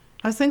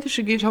 I think as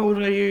you get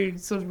older, you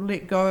sort of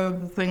let go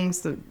of the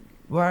things that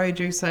worried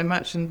you so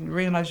much and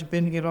realise you're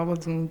better to get on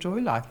with and enjoy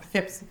life,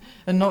 perhaps,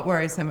 and not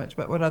worry so much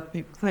about what other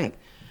people think.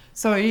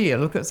 So yeah,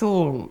 look, it's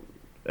all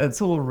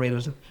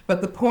relative.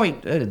 But the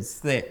point is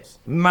that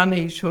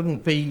money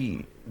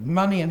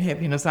and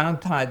happiness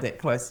aren't tied that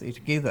closely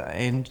together.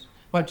 And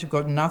once you've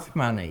got enough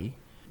money,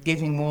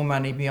 getting more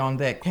money beyond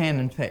that can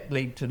in fact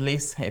lead to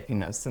less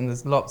happiness. And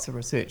there's lots of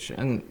research,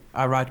 and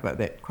I write about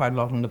that quite a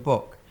lot in the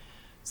book.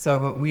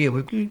 So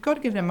we've got to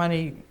get our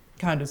money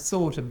kind of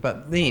sorted,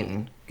 but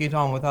then get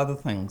on with other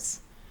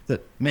things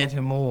that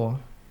matter more,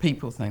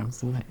 people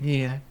things.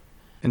 Yeah.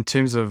 In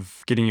terms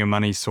of getting your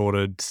money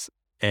sorted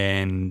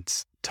and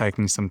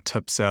taking some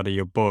tips out of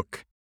your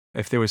book.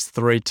 If there was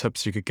 3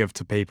 tips you could give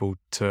to people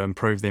to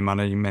improve their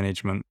money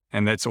management,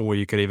 and that's all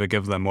you could ever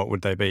give them, what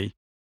would they be?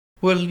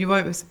 Well, you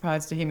won't be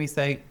surprised to hear me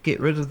say get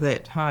rid of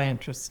that high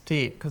interest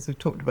debt, because we've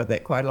talked about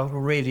that quite a lot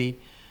already,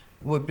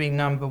 would be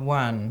number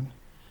 1.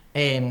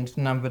 And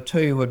number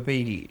 2 would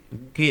be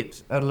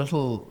get a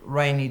little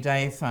rainy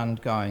day fund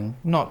going,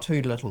 not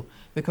too little,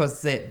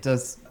 because that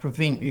does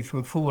prevent you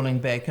from falling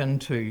back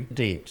into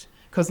debt.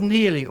 Because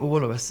nearly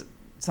all of us, at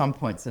some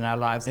points in our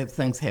lives, have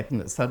things happen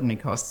that suddenly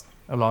cost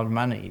a lot of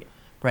money.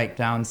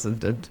 Breakdowns of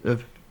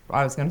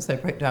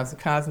breakdowns of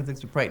cars and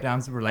things, but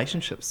breakdowns of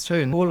relationships too,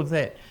 and all of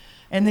that.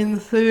 And then the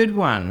third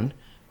one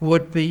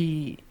would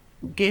be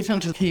get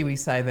into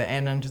KiwiSaver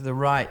and into the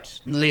right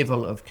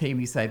level of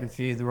KiwiSaver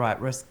for you, the right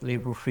risk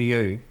level for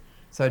you.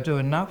 So do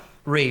enough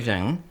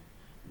reading,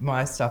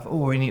 my stuff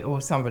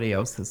or somebody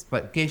else's,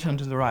 but get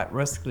into the right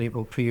risk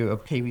level for you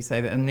of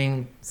KiwiSaver and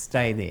then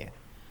stay there.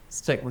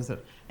 Stick with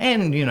it.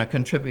 And,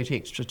 contribute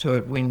extra to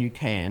it when you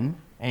can.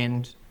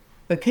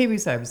 But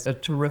KiwiSaver is a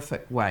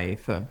terrific way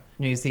for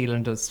New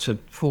Zealanders to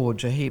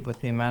forge ahead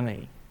with their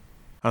money.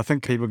 I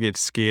think people get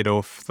scared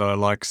off the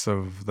likes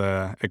of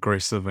the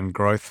aggressive and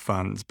growth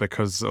funds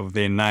because of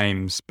their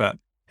names, but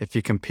if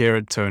you compare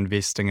it to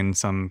investing in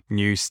some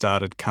new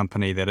started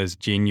company that is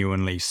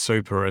genuinely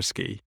super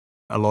risky,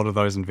 a lot of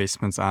those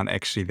investments aren't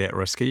actually that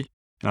risky.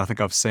 And I think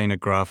I've seen a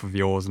graph of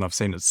yours, and I've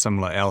seen it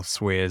similar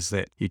elsewhere, is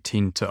that you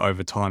tend to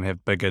over time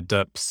have bigger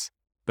dips,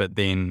 but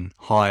then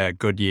higher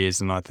good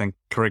years. And I think,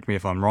 correct me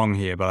if I'm wrong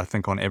here, but I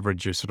think on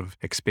average you're sort of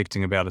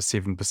expecting about a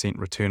 7%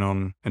 return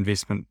on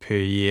investment per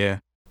year.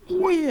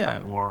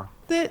 Yeah,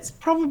 that's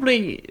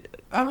probably,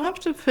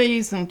 after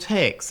fees and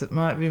tax, it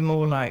might be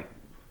more like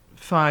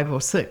 5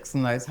 or 6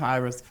 in those high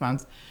risk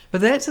funds.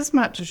 But that's as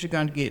much as you're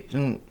going to get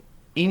in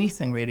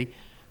anything really,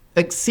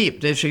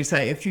 except, as you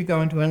say, if you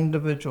go into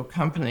individual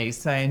companies,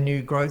 say a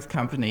new growth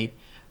company,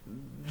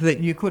 that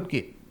you could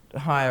get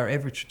higher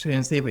average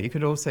returns there, but you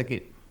could also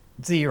get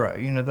zero.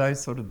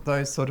 Those sort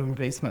of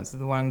investments are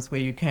the ones where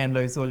you can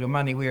lose all your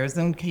money. Whereas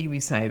in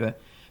KiwiSaver,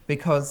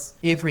 because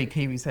every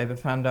KiwiSaver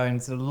fund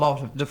owns a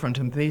lot of different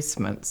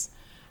investments,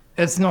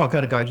 it's not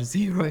going to go to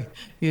zero.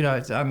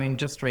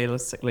 Just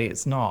realistically,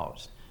 it's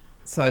not.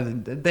 So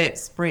that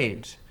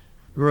spread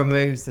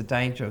removes the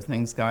danger of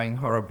things going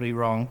horribly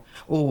wrong,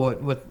 or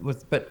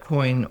with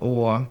Bitcoin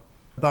or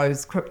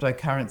those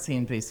cryptocurrency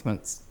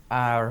investments.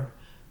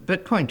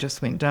 Bitcoin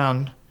just went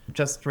down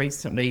just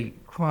recently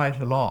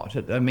quite a lot.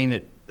 It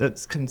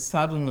can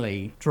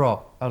suddenly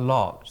drop a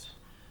lot.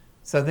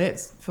 So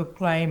that's for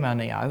play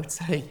money, I would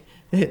say,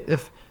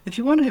 if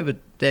you want to have a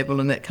dabble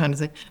in that kind of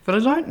thing. But I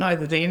don't know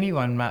that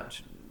anyone I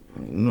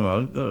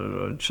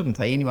shouldn't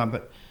say anyone,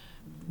 but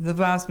the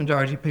vast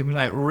majority of people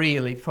don't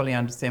really fully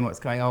understand what's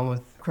going on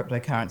with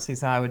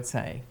cryptocurrencies, I would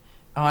say.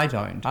 I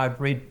don't. I've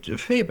read a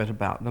fair bit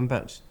about them,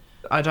 but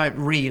I don't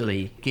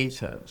really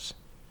get it.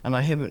 And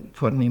I haven't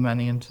put any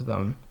money into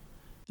them.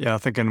 Yeah, I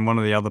think in one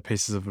of the other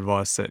pieces of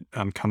advice that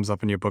comes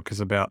up in your book is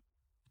about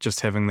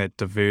just having that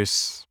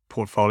diverse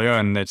portfolio,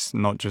 and that's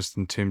not just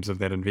in terms of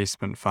that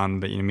investment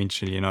fund, but you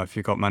mentioned, if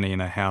you've got money in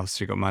a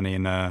house, you've got money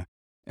in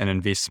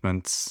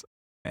investments,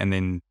 and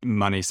then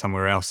money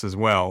somewhere else as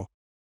well.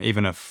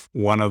 Even if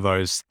one of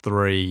those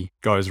 3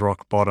 goes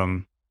rock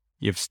bottom,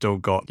 you've still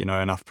got,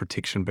 enough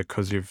protection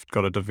because you've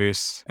got a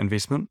diverse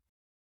investment.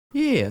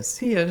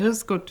 Yes, it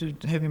is good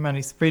to have your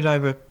money spread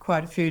over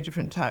quite a few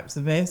different types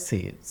of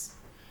assets,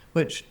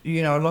 which,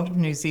 a lot of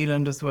New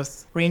Zealanders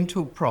with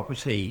rental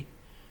property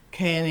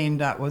can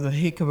end up with a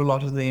heck of a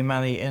lot of their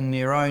money in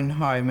their own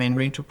home and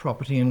rental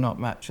property and not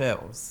much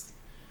else.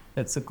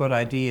 It's a good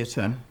idea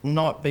to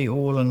not be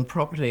all in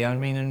property.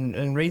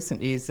 In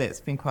recent years that's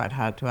been quite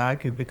hard to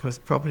argue because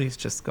property's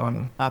just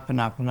gone up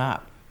and up and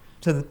up,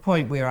 to the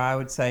point where I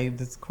would say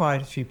there's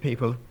quite a few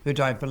people who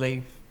don't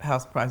believe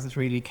house prices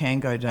really can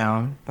go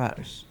down, but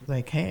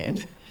they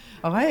can.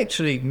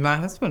 My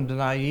husband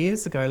and I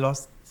years ago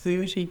lost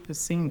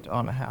 30%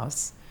 on a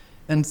house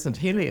in St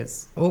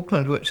Heliers,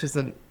 Auckland, which is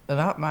an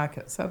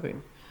upmarket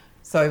suburb.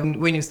 So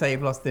when you say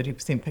you've lost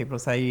 30%, people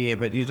say, yeah,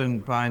 but you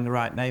didn't buy in the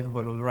right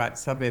neighbourhood or the right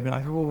suburb. And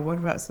I go, well, what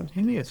about St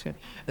Heliers?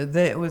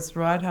 That was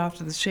right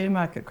after the share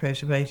market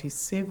crash of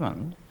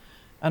 87.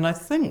 And I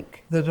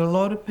think that a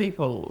lot of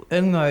people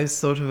in those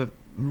sort of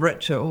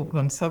richer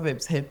Auckland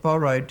suburbs had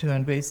borrowed to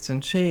invest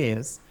in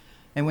shares.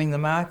 And when the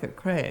market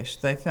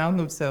crashed, they found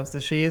themselves, the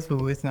shares were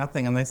worth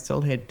nothing and they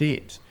still had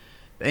debt.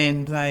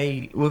 And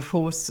they were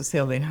forced to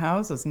sell their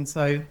houses. And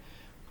so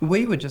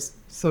we were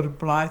just sort of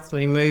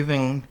blithely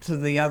moving to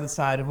the other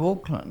side of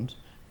Auckland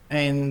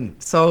and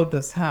sold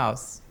this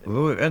house.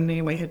 And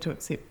then we had to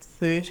accept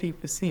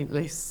 30%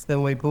 less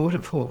than we bought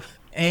it for.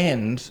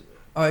 And,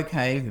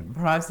 okay,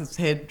 prices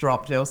had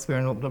dropped elsewhere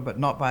in Auckland, but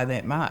not by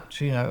that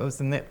much. It was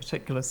in that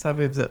particular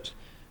suburb,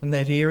 in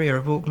that area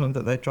of Auckland,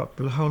 that they dropped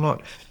a whole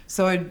lot.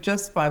 So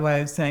just by way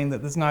of saying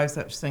that there's no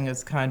such thing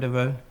as kind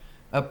of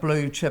a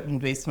blue chip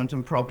investment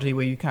in property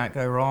where you can't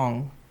go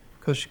wrong,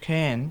 because you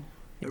can.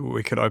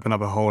 We could open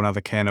up a whole other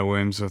can of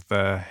worms with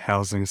the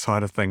housing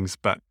side of things,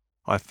 but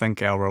I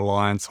think our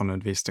reliance on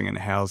investing in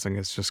housing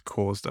has just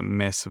caused a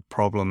massive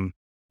problem.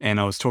 And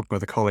I was talking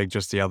with a colleague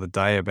just the other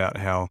day about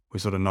how we're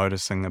sort of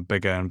noticing a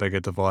bigger and bigger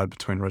divide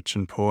between rich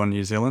and poor in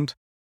New Zealand.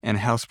 And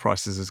house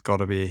prices has got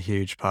to be a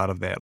huge part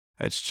of that.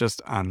 It's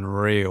just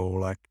unreal.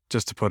 Like,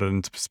 just to put it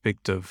into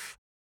perspective,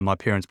 my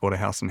parents bought a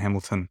house in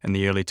Hamilton in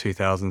the early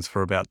 2000s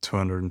for about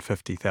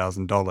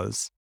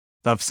 $250,000.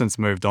 They've since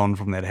moved on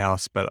from that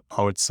house, but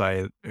I would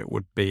say it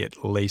would be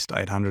at least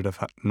 800,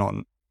 if not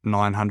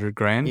 900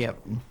 grand. Yep.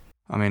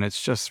 I mean,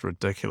 it's just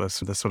ridiculous,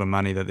 the sort of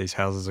money that these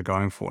houses are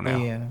going for now.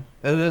 Yeah,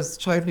 it is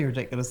totally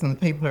ridiculous. And the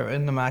people who are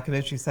in the market,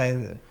 as you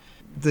say,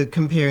 they're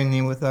comparing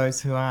them with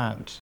those who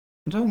aren't.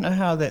 I don't know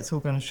how that's all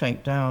going to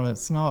shake down.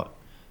 It's not.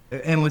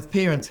 And with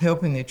parents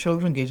helping their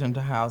children get into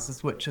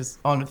houses, which is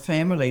on a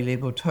family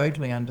level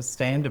totally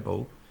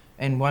understandable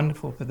and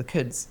wonderful for the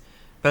kids,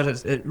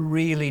 but it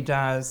really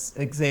does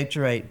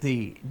exaggerate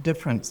the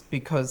difference,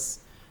 because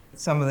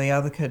some of the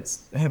other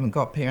kids haven't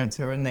got parents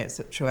who are in that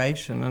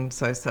situation, and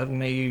so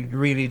suddenly you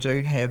really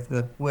do have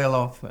the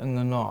well-off and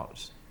the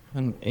not.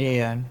 And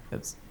yeah,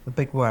 it's a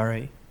big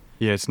worry.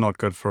 Yeah, it's not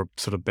good for a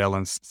sort of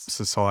balanced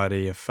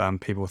society if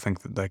people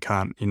think that they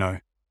can't,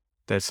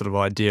 that sort of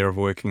idea of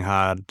working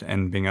hard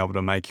and being able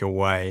to make your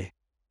way.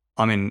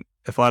 I mean,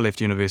 if I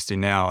left university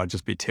now, I'd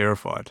just be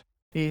terrified.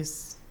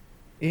 Yes.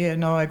 Yeah,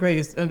 no, I agree,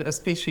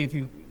 especially if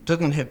you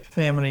didn't have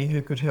family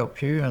who could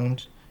help you,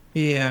 and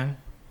yeah,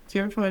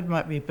 terrified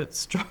might be a bit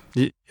strong.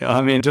 Yeah,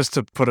 I mean, just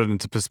to put it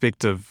into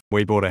perspective,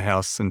 we bought a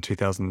house in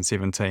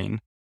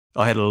 2017.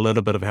 I had a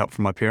little bit of help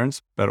from my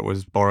parents, but it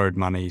was borrowed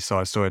money, so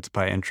I still had to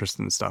pay interest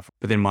and stuff.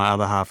 But then my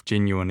other half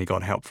genuinely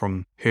got help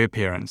from her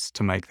parents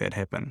to make that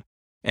happen.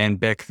 And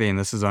back then,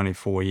 this is only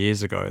 4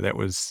 years ago, that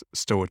was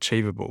still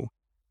achievable.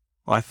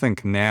 I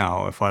think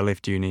now, if I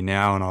left uni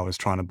now and I was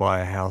trying to buy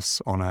a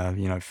house on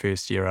a,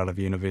 first year out of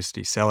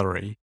university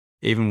salary,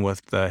 even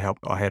with the help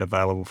I had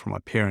available from my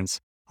parents,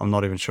 I'm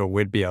not even sure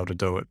we'd be able to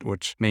do it,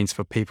 which means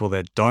for people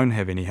that don't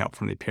have any help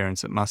from their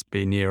parents, it must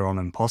be near on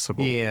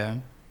impossible. Yeah.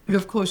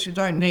 Of course, you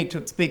don't need to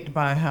expect to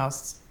buy a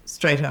house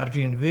straight out of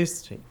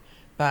university,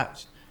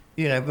 but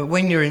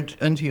when you're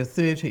into your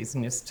 30s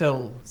and you're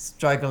still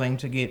struggling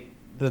to get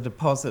the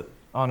deposit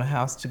on a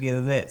house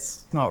together,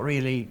 that's not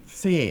really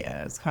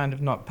fair. It's kind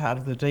of not part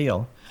of the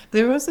deal.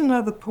 There is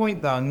another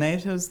point though, and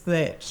that is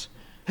that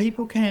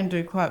people can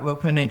do quite well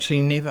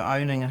financially never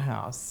owning a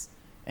house.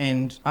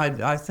 And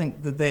I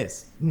think that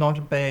that's not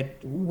a bad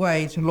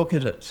way to look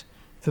at it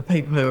for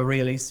people who are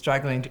really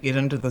struggling to get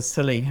into the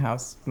silly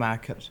house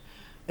market.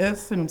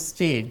 If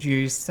instead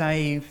you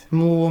save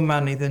more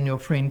money than your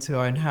friends who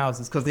own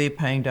houses because they're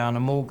paying down a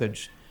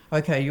mortgage,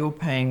 okay, you're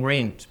paying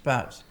rent,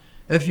 but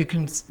if you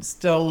can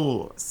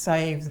still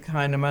save the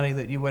kind of money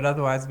that you would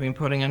otherwise have been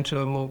putting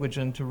into a mortgage,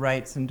 into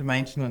rates, into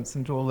maintenance,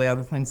 into all the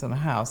other things on a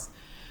house,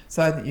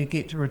 so that you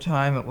get to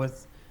retirement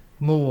with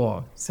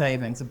more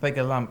savings, a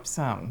bigger lump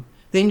sum,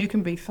 then you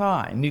can be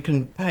fine. You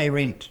can pay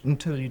rent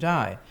until you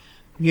die.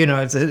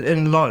 It's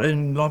in a lot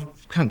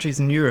of countries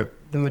in Europe,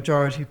 the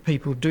majority of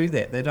people do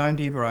that. They don't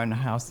ever own a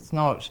house.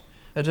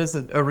 It is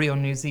a real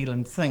New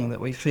Zealand thing that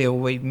we feel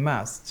we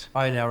must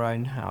own our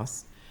own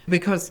house.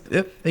 Because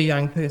if a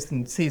young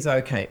person says,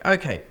 okay,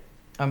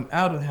 I'm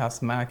out of the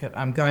house market,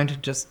 I'm going to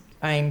just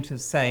aim to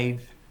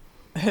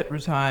hit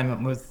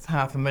retirement with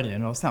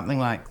 $500,000 or something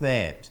like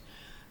that,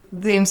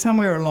 then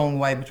somewhere along the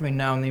way between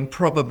now and then,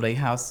 probably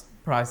house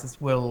prices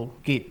will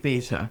get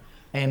better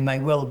and they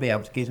will be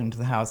able to get into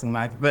the housing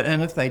market.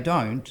 And if they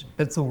don't,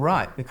 it's all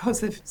right,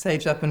 because they've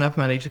saved up enough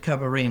money to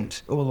cover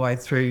rent all the way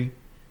through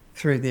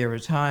their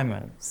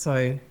retirement.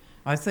 So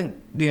I think,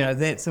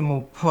 that's a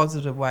more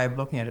positive way of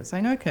looking at it,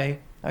 saying, okay,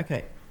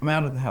 I'm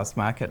out of the house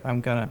market, I'm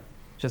going to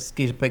just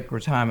get a big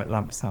retirement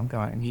lump sum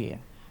going here.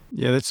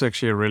 Yeah, that's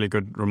actually a really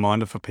good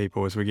reminder for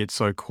people as we get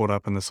so caught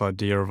up in this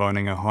idea of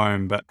owning a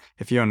home. But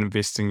if you're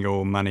investing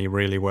your money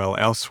really well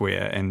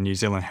elsewhere and New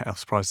Zealand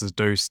house prices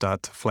do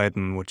start to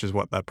flatten, which is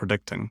what they're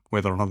predicting,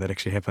 whether or not that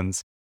actually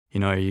happens,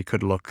 you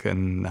could look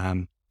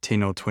in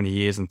 10 or 20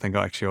 years and think,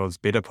 actually, I was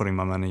better putting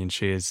my money in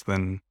shares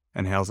than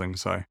in housing.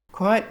 So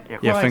quite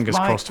fingers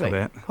likely, crossed for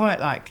that. Quite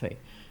likely,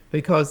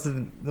 because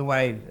of the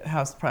way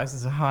house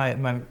prices are high at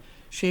the moment.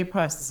 Share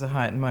prices are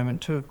high at the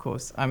moment too, of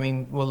course. I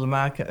mean, the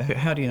market,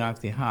 how do you know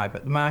if they're high?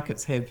 But the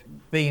markets have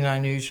been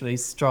unusually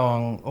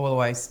strong all the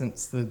way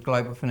since the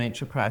global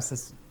financial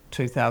crisis,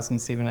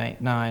 2007, 8,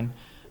 9.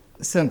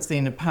 Since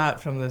then, apart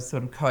from the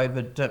sort of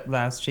COVID dip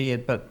last year,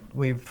 but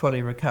we've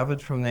fully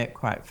recovered from that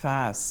quite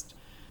fast.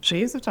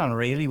 Shares have done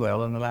really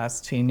well in the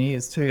last 10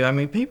 years too. I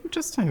mean, people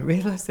just don't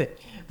realise that.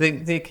 Their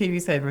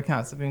KiwiSaver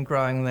accounts have been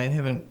growing and they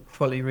haven't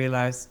fully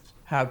realised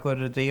how good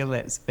a deal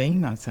that's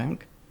been, I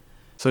think.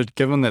 So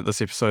given that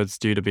this episode's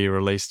due to be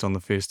released on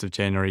the 1st of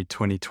January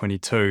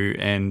 2022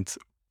 and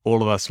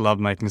all of us love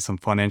making some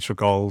financial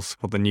goals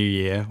for the new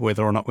year,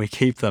 whether or not we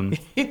keep them,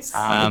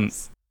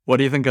 Yes. What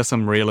do you think are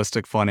some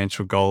realistic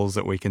financial goals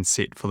that we can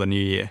set for the new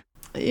year?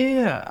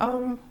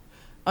 Yeah,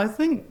 I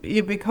think,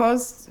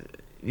 because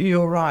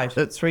you're right,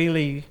 it's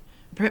really,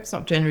 perhaps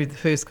not January the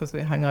 1st because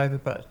we're hungover,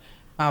 but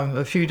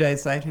A few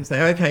days later, you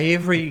say, okay,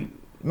 every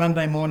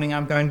Monday morning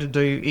I'm going to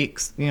do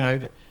X,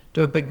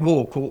 do a big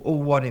walk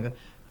or whatever.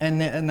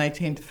 And they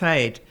tend to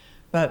fade.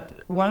 But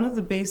one of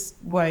the best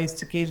ways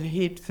to get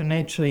ahead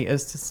financially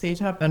is to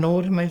set up an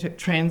automatic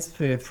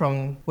transfer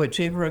from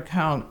whichever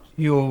account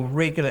your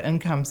regular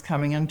income's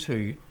coming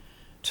into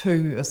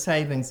to a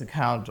savings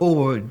account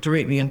or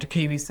directly into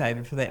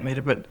KiwiSaver for that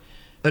matter. But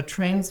a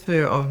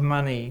transfer of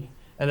money,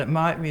 and it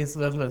might be as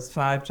little as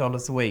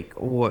 $5 a week,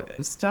 or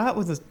start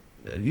with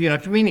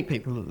for many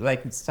people, they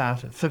could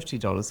start at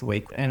 $50 a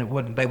week and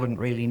they wouldn't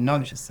really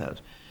notice it.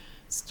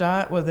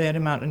 Start with that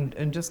amount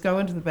and just go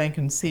into the bank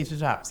and set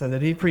it up so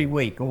that every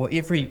week or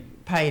every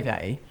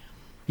payday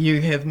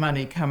you have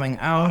money coming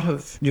out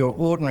of your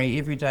ordinary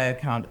everyday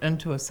account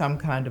into some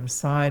kind of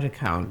side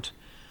account.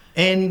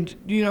 And,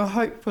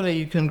 hopefully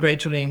you can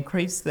gradually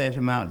increase that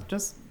amount,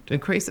 just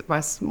increase it by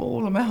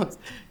small amounts.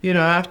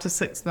 After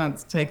 6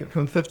 months, take it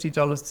from $50 to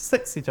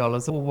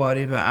 $60 or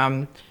whatever.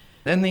 And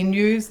then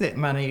use that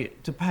money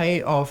to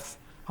pay off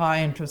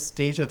high interest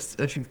debt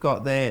if you've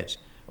got that,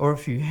 or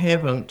if you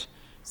haven't,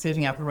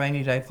 setting up a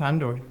rainy day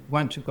fund, or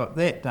once you've got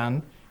that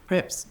done,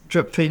 perhaps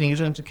drip feeding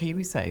it into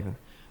KiwiSaver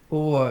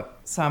or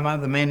some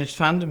other managed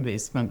fund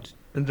investment.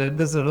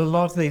 There's a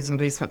lot of these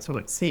investments will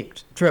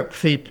accept drip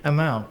feed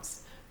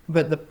amounts.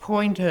 But the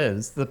point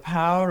is, the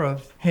power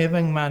of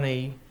having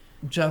money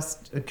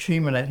just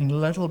accumulating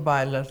little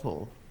by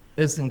little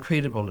is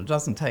incredible. It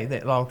doesn't take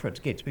that long for it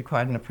to get to be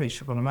quite an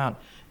appreciable amount.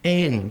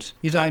 And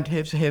you don't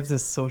have to have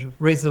this sort of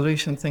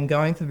resolution thing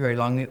going for very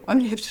long. You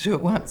only have to do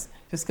it once.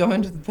 Just go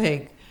into the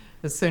bank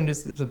as soon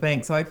as the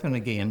bank's open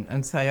again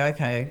and say,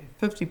 okay,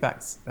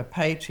 $50 a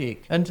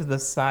paycheck into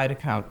this side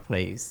account,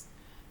 please.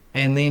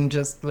 And then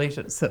just let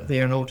it sit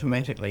there and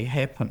automatically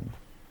happen.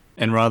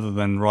 And rather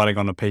than writing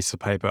on a piece of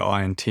paper,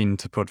 I intend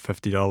to put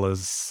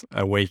 $50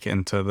 a week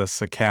into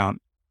this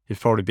account, you're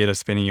probably better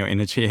spending your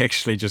energy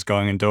actually just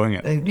going and doing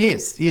it.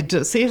 Yes, you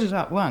set it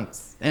up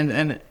once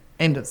and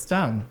it's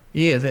done.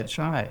 Yeah, that's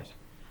right.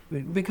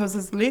 Because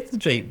it's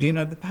lethargy,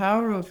 the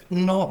power of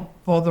not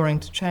bothering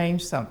to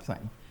change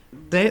something.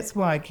 That's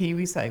why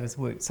KiwiSavers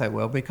worked so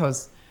well,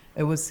 because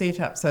it was set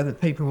up so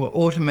that people were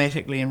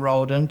automatically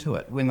enrolled into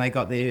it when they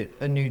got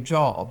a new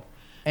job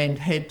and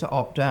had to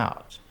opt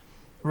out,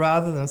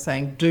 rather than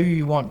saying, do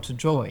you want to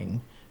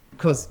join?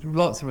 Because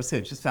lots of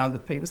researchers found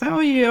that people say, oh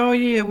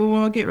yeah,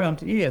 well, I'll get round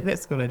to it. Yeah,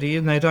 that's a good idea,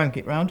 and they don't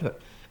get round to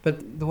it.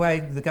 But the way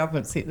the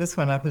government set this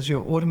one up is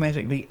you're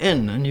automatically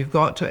in, and you've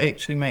got to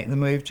actually make the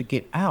move to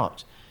get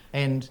out.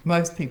 And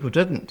most people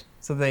didn't.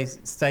 So they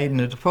stayed in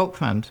a default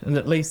fund, and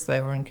at least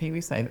they were in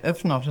KiwiSaver,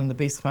 if not in the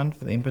best fund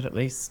for them, but at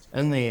least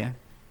in there.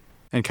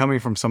 And coming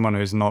from someone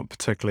who's not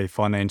particularly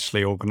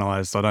financially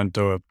organised, I don't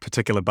do a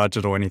particular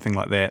budget or anything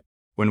like that.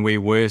 When we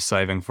were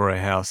saving for a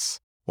house,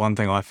 one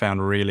thing I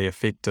found really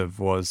effective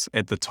was,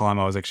 at the time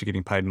I was actually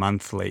getting paid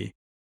monthly,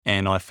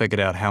 and I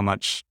figured out how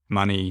much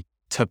money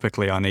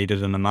typically I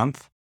needed in a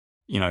month,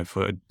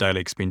 for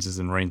daily expenses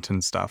and rent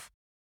and stuff.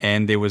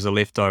 And there was a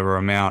leftover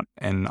amount,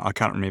 and I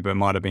can't remember, it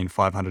might have been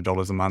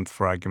 $500 a month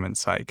for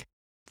argument's sake.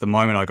 The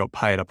moment I got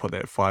paid, I put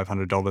that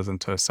 $500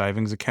 into a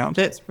savings account.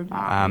 That's pretty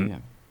yeah.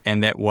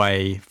 And that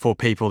way, for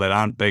people that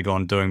aren't big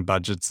on doing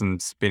budgets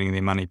and spending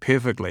their money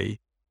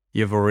perfectly,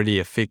 you've already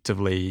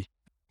effectively,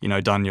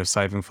 done your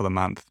saving for the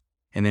month.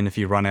 And then if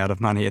you run out of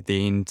money at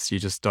the end, you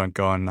just don't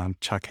go and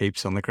chuck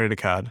heaps on the credit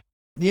card.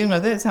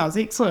 That sounds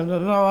excellent.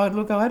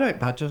 Look, I don't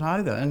budget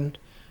either, and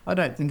I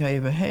don't think I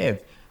ever have.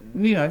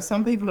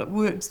 Some people it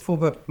works for,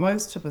 but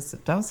most of us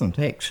it doesn't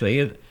actually.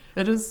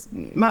 It is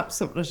much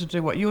simpler to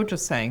do what you're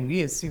just saying.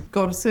 Yes, you've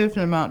got a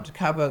certain amount to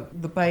cover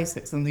the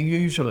basics and the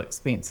usual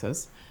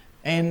expenses,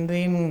 and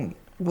then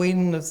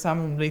when there's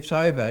some left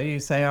over, you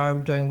say, oh,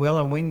 I'm doing well,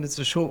 and when there's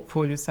a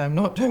shortfall, you say, I'm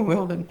not doing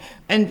well.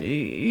 And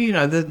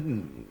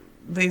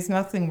there's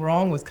nothing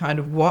wrong with kind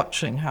of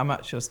watching how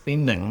much you're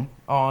spending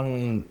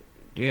on,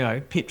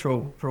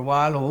 petrol for a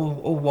while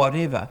or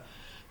whatever,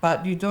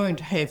 but you don't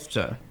have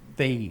to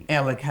be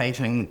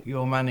allocating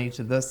your money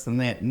to this and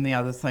that and the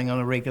other thing on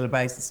a regular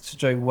basis to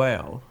do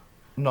well.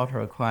 Not a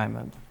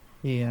requirement.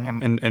 Yeah.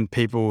 And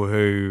people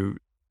who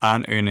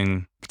aren't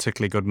earning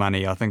particularly good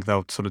money, I think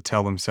they'll sort of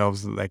tell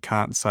themselves that they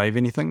can't save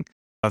anything.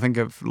 I think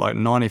if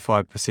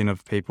 95%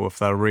 of people, if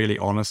they're really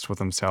honest with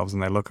themselves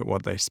and they look at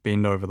what they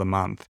spend over the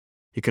month,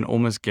 you can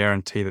almost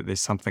guarantee that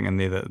there's something in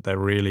there that they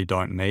really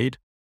don't need.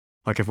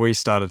 Like if we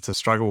started to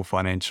struggle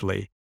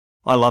financially,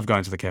 I love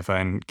going to the cafe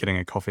and getting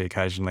a coffee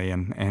occasionally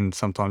and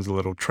sometimes a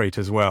little treat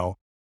as well.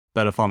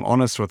 But if I'm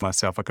honest with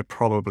myself, I could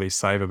probably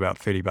save about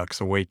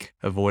 $30 a week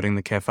avoiding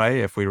the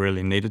cafe if we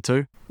really needed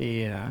to.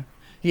 Yeah,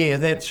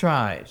 that's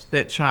right.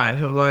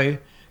 Although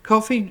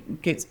coffee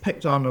gets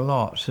picked on a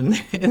lot in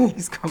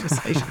these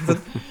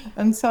conversations.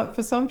 and so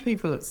for some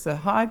people, it's the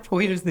high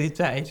point of their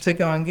day to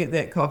go and get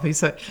that coffee.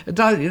 So it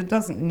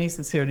doesn't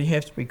necessarily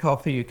have to be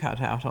coffee you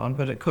cut out on,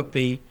 but it could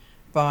be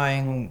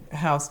buying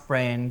house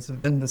brands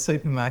in the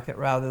supermarket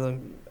rather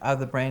than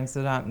other brands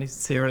that aren't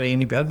necessarily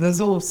any better.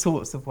 There's all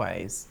sorts of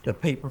ways that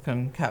people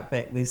can cut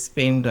back their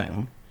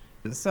spending.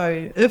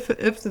 So if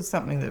there's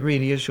something that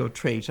really is your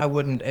treat, I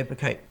wouldn't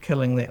advocate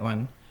killing that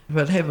one.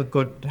 But have a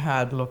good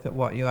hard look at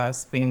what you are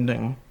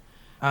spending.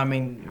 I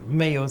mean,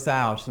 meals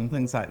out and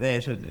things like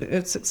that,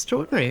 it's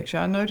extraordinary actually.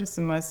 I notice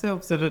in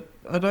myself that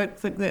I don't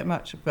think that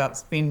much about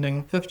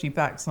spending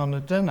 $50 on a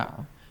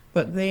dinner.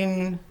 But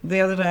then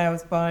the other day I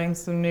was buying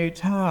some new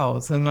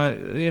towels and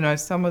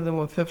some of them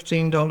were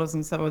 $15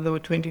 and some of them were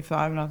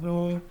 $25, and I thought,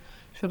 oh,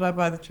 should I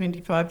buy the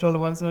 $25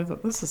 ones? And I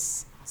thought, this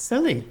is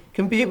silly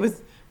compared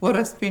with what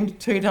I spent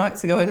 2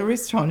 nights ago in a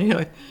restaurant,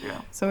 Yeah.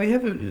 So we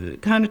have a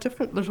kind of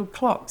different little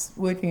clocks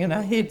working in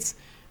our heads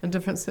in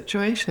different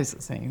situations,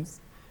 it seems.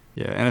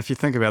 Yeah, and if you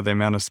think about the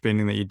amount of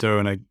spending that you do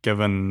in a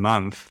given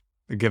month,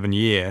 a given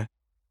year,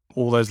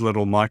 all those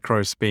little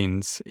micro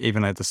spends,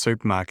 even at the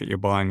supermarket, you're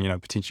buying,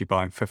 potentially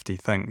buying 50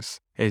 things,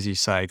 as you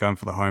say, going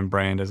for the home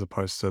brand as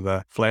opposed to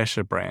the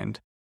flasher brand.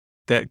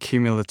 That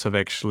cumulative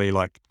actually,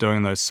 like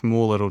doing those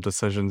small little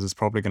decisions is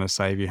probably going to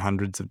save you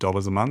hundreds of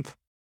dollars a month.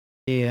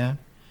 Yeah.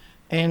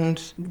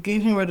 And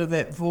getting rid of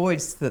that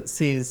voice that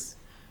says,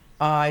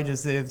 I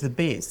deserve the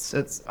best.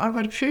 I've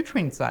got a few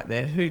friends like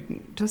that who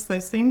they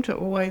seem to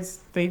always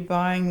be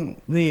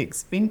buying the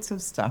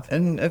expensive stuff.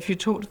 And if you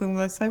talk to them,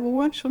 they say, well,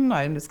 why shouldn't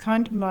I? And it's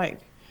kind of like,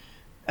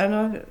 and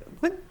I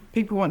think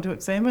people want to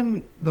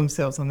examine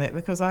themselves on that,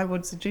 because I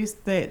would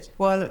suggest that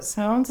while it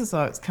sounds as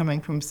though it's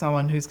coming from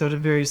someone who's got a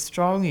very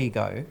strong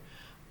ego,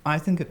 I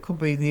think it could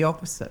be the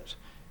opposite.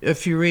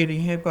 If you really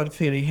have got a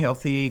fairly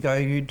healthy ego,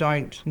 you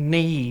don't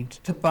need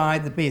to buy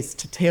the best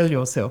to tell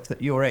yourself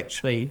that you're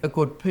actually a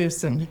good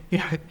person.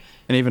 And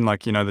even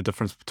the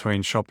difference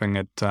between shopping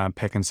at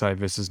Pak'nSave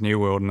versus New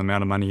World and the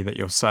amount of money that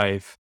you'll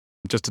save.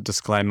 Just a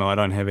disclaimer, I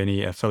don't have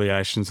any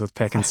affiliations with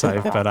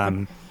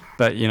Pak'nSave,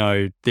 but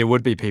there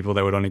would be people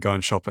that would only go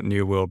and shop at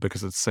New World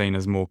because it's seen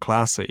as more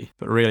classy.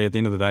 But really, at the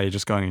end of the day, you're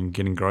just going and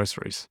getting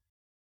groceries.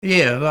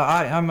 Yeah, well,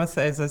 I must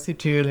say, as I said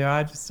to you earlier,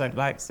 I just don't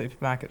like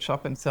supermarket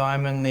shopping, so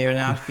I'm in there and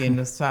out again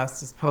as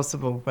fast as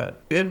possible.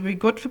 But it'd be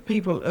good for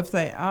people, if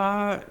they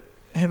are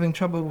having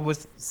trouble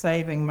with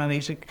saving money,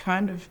 to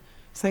kind of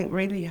think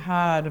really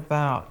hard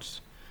about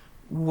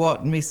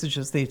what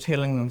messages they're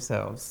telling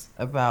themselves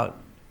about,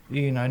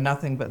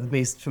 nothing but the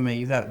best for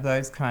me,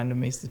 those kind of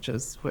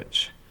messages,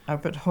 which are a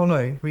bit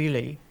hollow,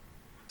 really.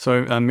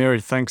 So,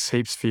 Mary, thanks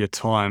heaps for your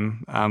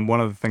time.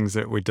 One of the things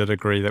that we did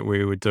agree that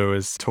we would do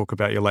is talk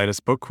about your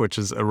latest book, which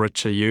is A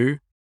Richer You,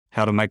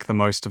 How to Make the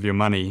Most of Your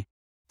Money.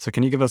 So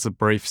can you give us a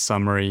brief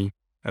summary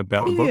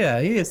about the book?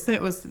 Yes,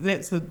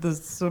 that's the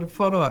sort of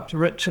follow-up to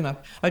Rich Enough.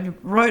 I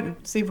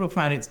wrote several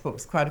finance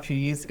books quite a few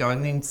years ago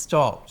and then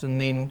stopped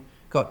and then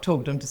got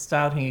talked into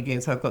starting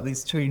again. So I've got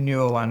these 2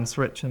 newer ones,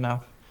 Rich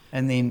Enough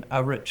and then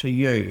A Richer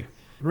You.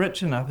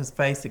 Rich Enough is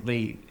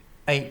basically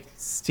 8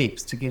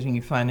 steps to getting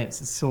your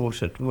finances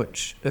sorted,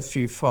 which if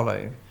you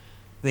follow,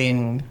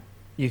 then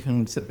you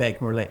can sit back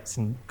and relax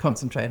and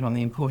concentrate on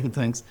the important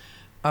things.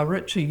 A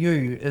Richer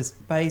You is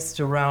based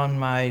around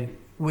my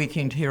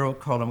Weekend Herald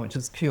column, which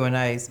is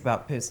Q&As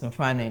about personal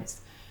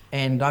finance.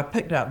 And I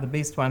picked out the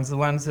best ones, the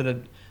ones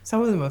that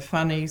some of them are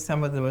funny,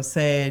 some of them are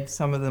sad,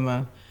 a lot of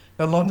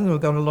them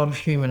have got a lot of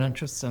human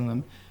interest in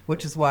them,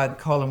 which is why the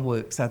column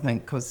works, I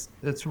think, because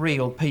it's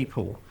real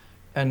people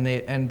and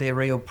their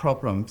real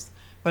problems.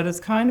 But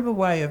it's kind of a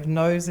way of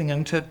nosing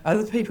into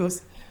other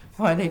people's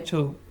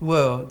financial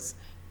worlds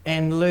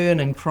and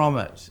learning from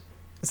it.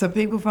 So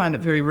people find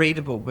it very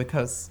readable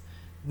because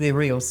they're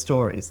real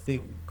stories. They're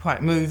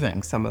quite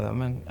moving, some of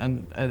them.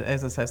 And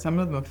as I say, some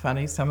of them are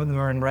funny, some of them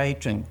are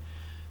enraging.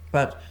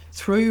 But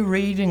through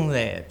reading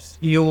that,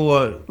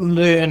 you're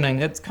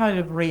learning. It's kind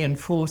of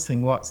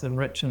reinforcing what's in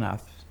Rich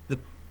Enough, the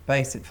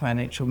basic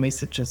financial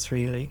messages,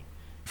 really.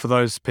 For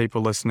those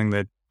people listening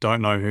that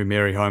don't know who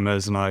Mary Holm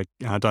is, and I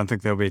don't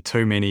think there'll be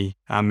too many.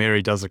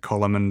 Mary does a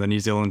column in the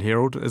New Zealand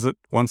Herald. Is it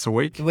once a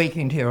week? The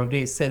Weekend Herald,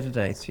 yes,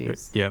 Saturdays,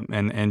 yes. Yeah,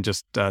 and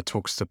just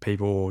talks to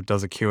people,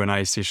 does a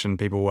Q&A session.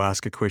 People will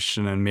ask a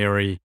question, and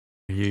Mary,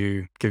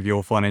 you give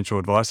your financial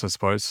advice, I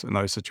suppose, in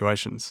those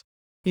situations.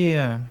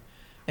 Yeah,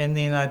 and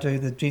then I do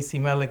the Jesse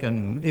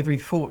Mulligan every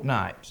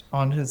fortnight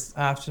on his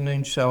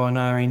afternoon show on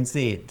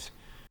RNZ.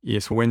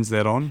 Yes, when's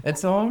that on?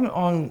 It's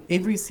on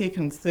every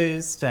second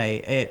Thursday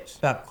at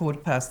about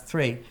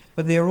 3:15,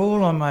 but they're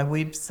all on my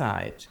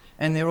website,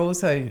 and they're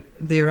RNZ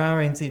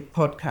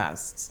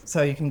podcasts,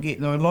 so you can get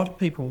them. A lot of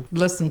people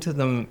listen to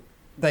them.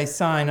 They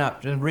sign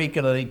up and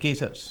regularly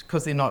get it,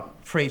 because they're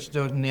not free to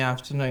do it in the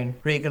afternoon,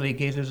 regularly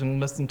get it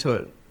and listen to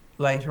it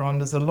later on.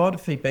 There's a lot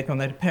of feedback on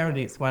that.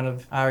 Apparently it's one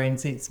of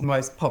RNZ's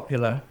most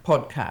popular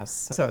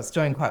podcasts, so it's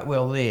doing quite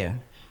well there.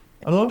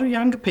 A lot of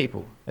younger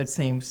people, it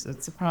seems.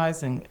 It's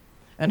surprising.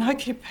 And I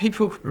keep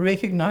people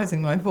recognising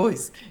my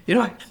voice.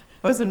 I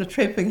was in a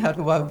tramping hut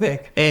a while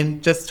back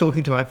and just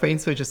talking to my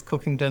friends. We were just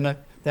cooking dinner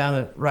down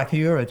at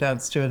Rakiura, down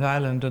Stewart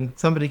Island, and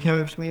somebody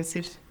came up to me and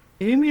said,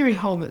 "Are you Mary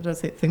Holm that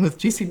does that thing with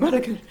Jesse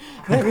Mulligan?"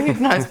 They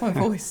recognised my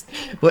voice,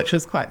 which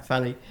was quite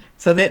funny.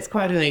 So that's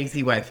quite an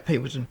easy way for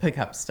people to pick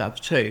up stuff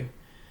too.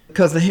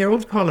 Because the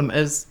Herald column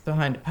is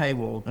behind a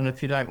paywall, and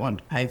if you don't want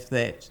to pay for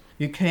that,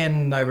 you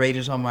can read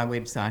it on my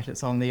website.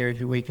 It's on there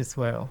every week as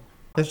well.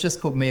 It's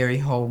just called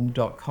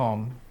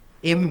maryholm.com.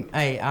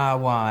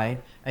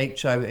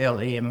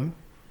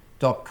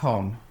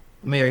 MaryHolm.com.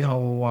 Mary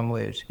Holm, one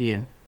word,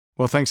 yeah.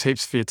 Well, thanks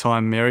heaps for your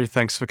time, Mary.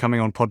 Thanks for coming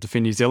on Pod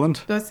Defend New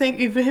Zealand. So thank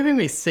you for having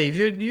me, Steve.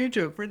 You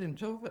do a brilliant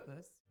job at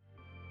this.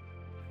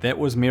 That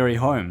was Mary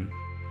Holm.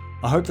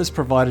 I hope this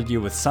provided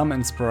you with some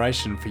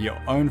inspiration for your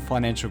own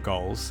financial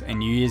goals and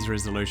New Year's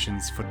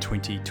resolutions for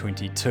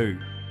 2022.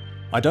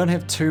 I don't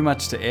have too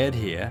much to add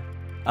here,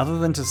 other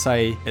than to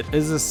say it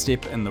is a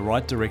step in the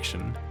right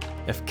direction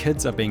if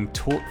kids are being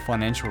taught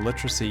financial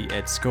literacy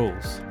at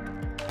schools.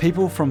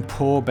 People from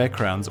poor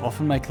backgrounds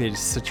often make their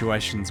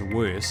situations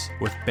worse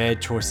with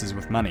bad choices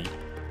with money.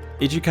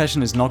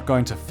 Education is not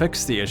going to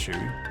fix the issue,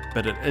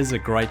 but it is a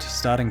great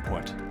starting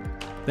point.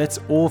 That's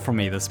all from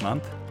me this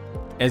month.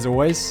 As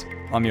always,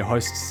 I'm your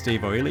host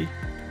Steve Oili,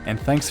 and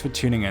thanks for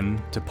tuning in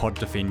to Pod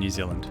Defend New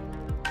Zealand.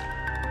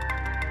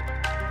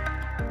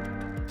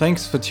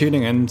 Thanks for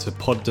tuning in to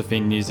Pod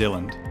Defend New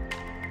Zealand.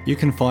 You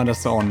can find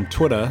us on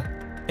Twitter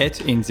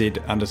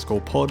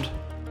 @NZ_pod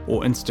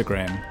or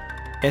Instagram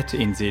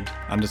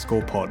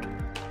 @NZ_pod.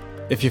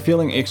 If you're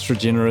feeling extra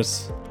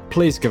generous,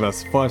 please give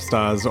us 5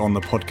 stars on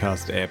the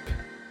podcast app.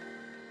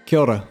 Kia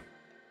ora.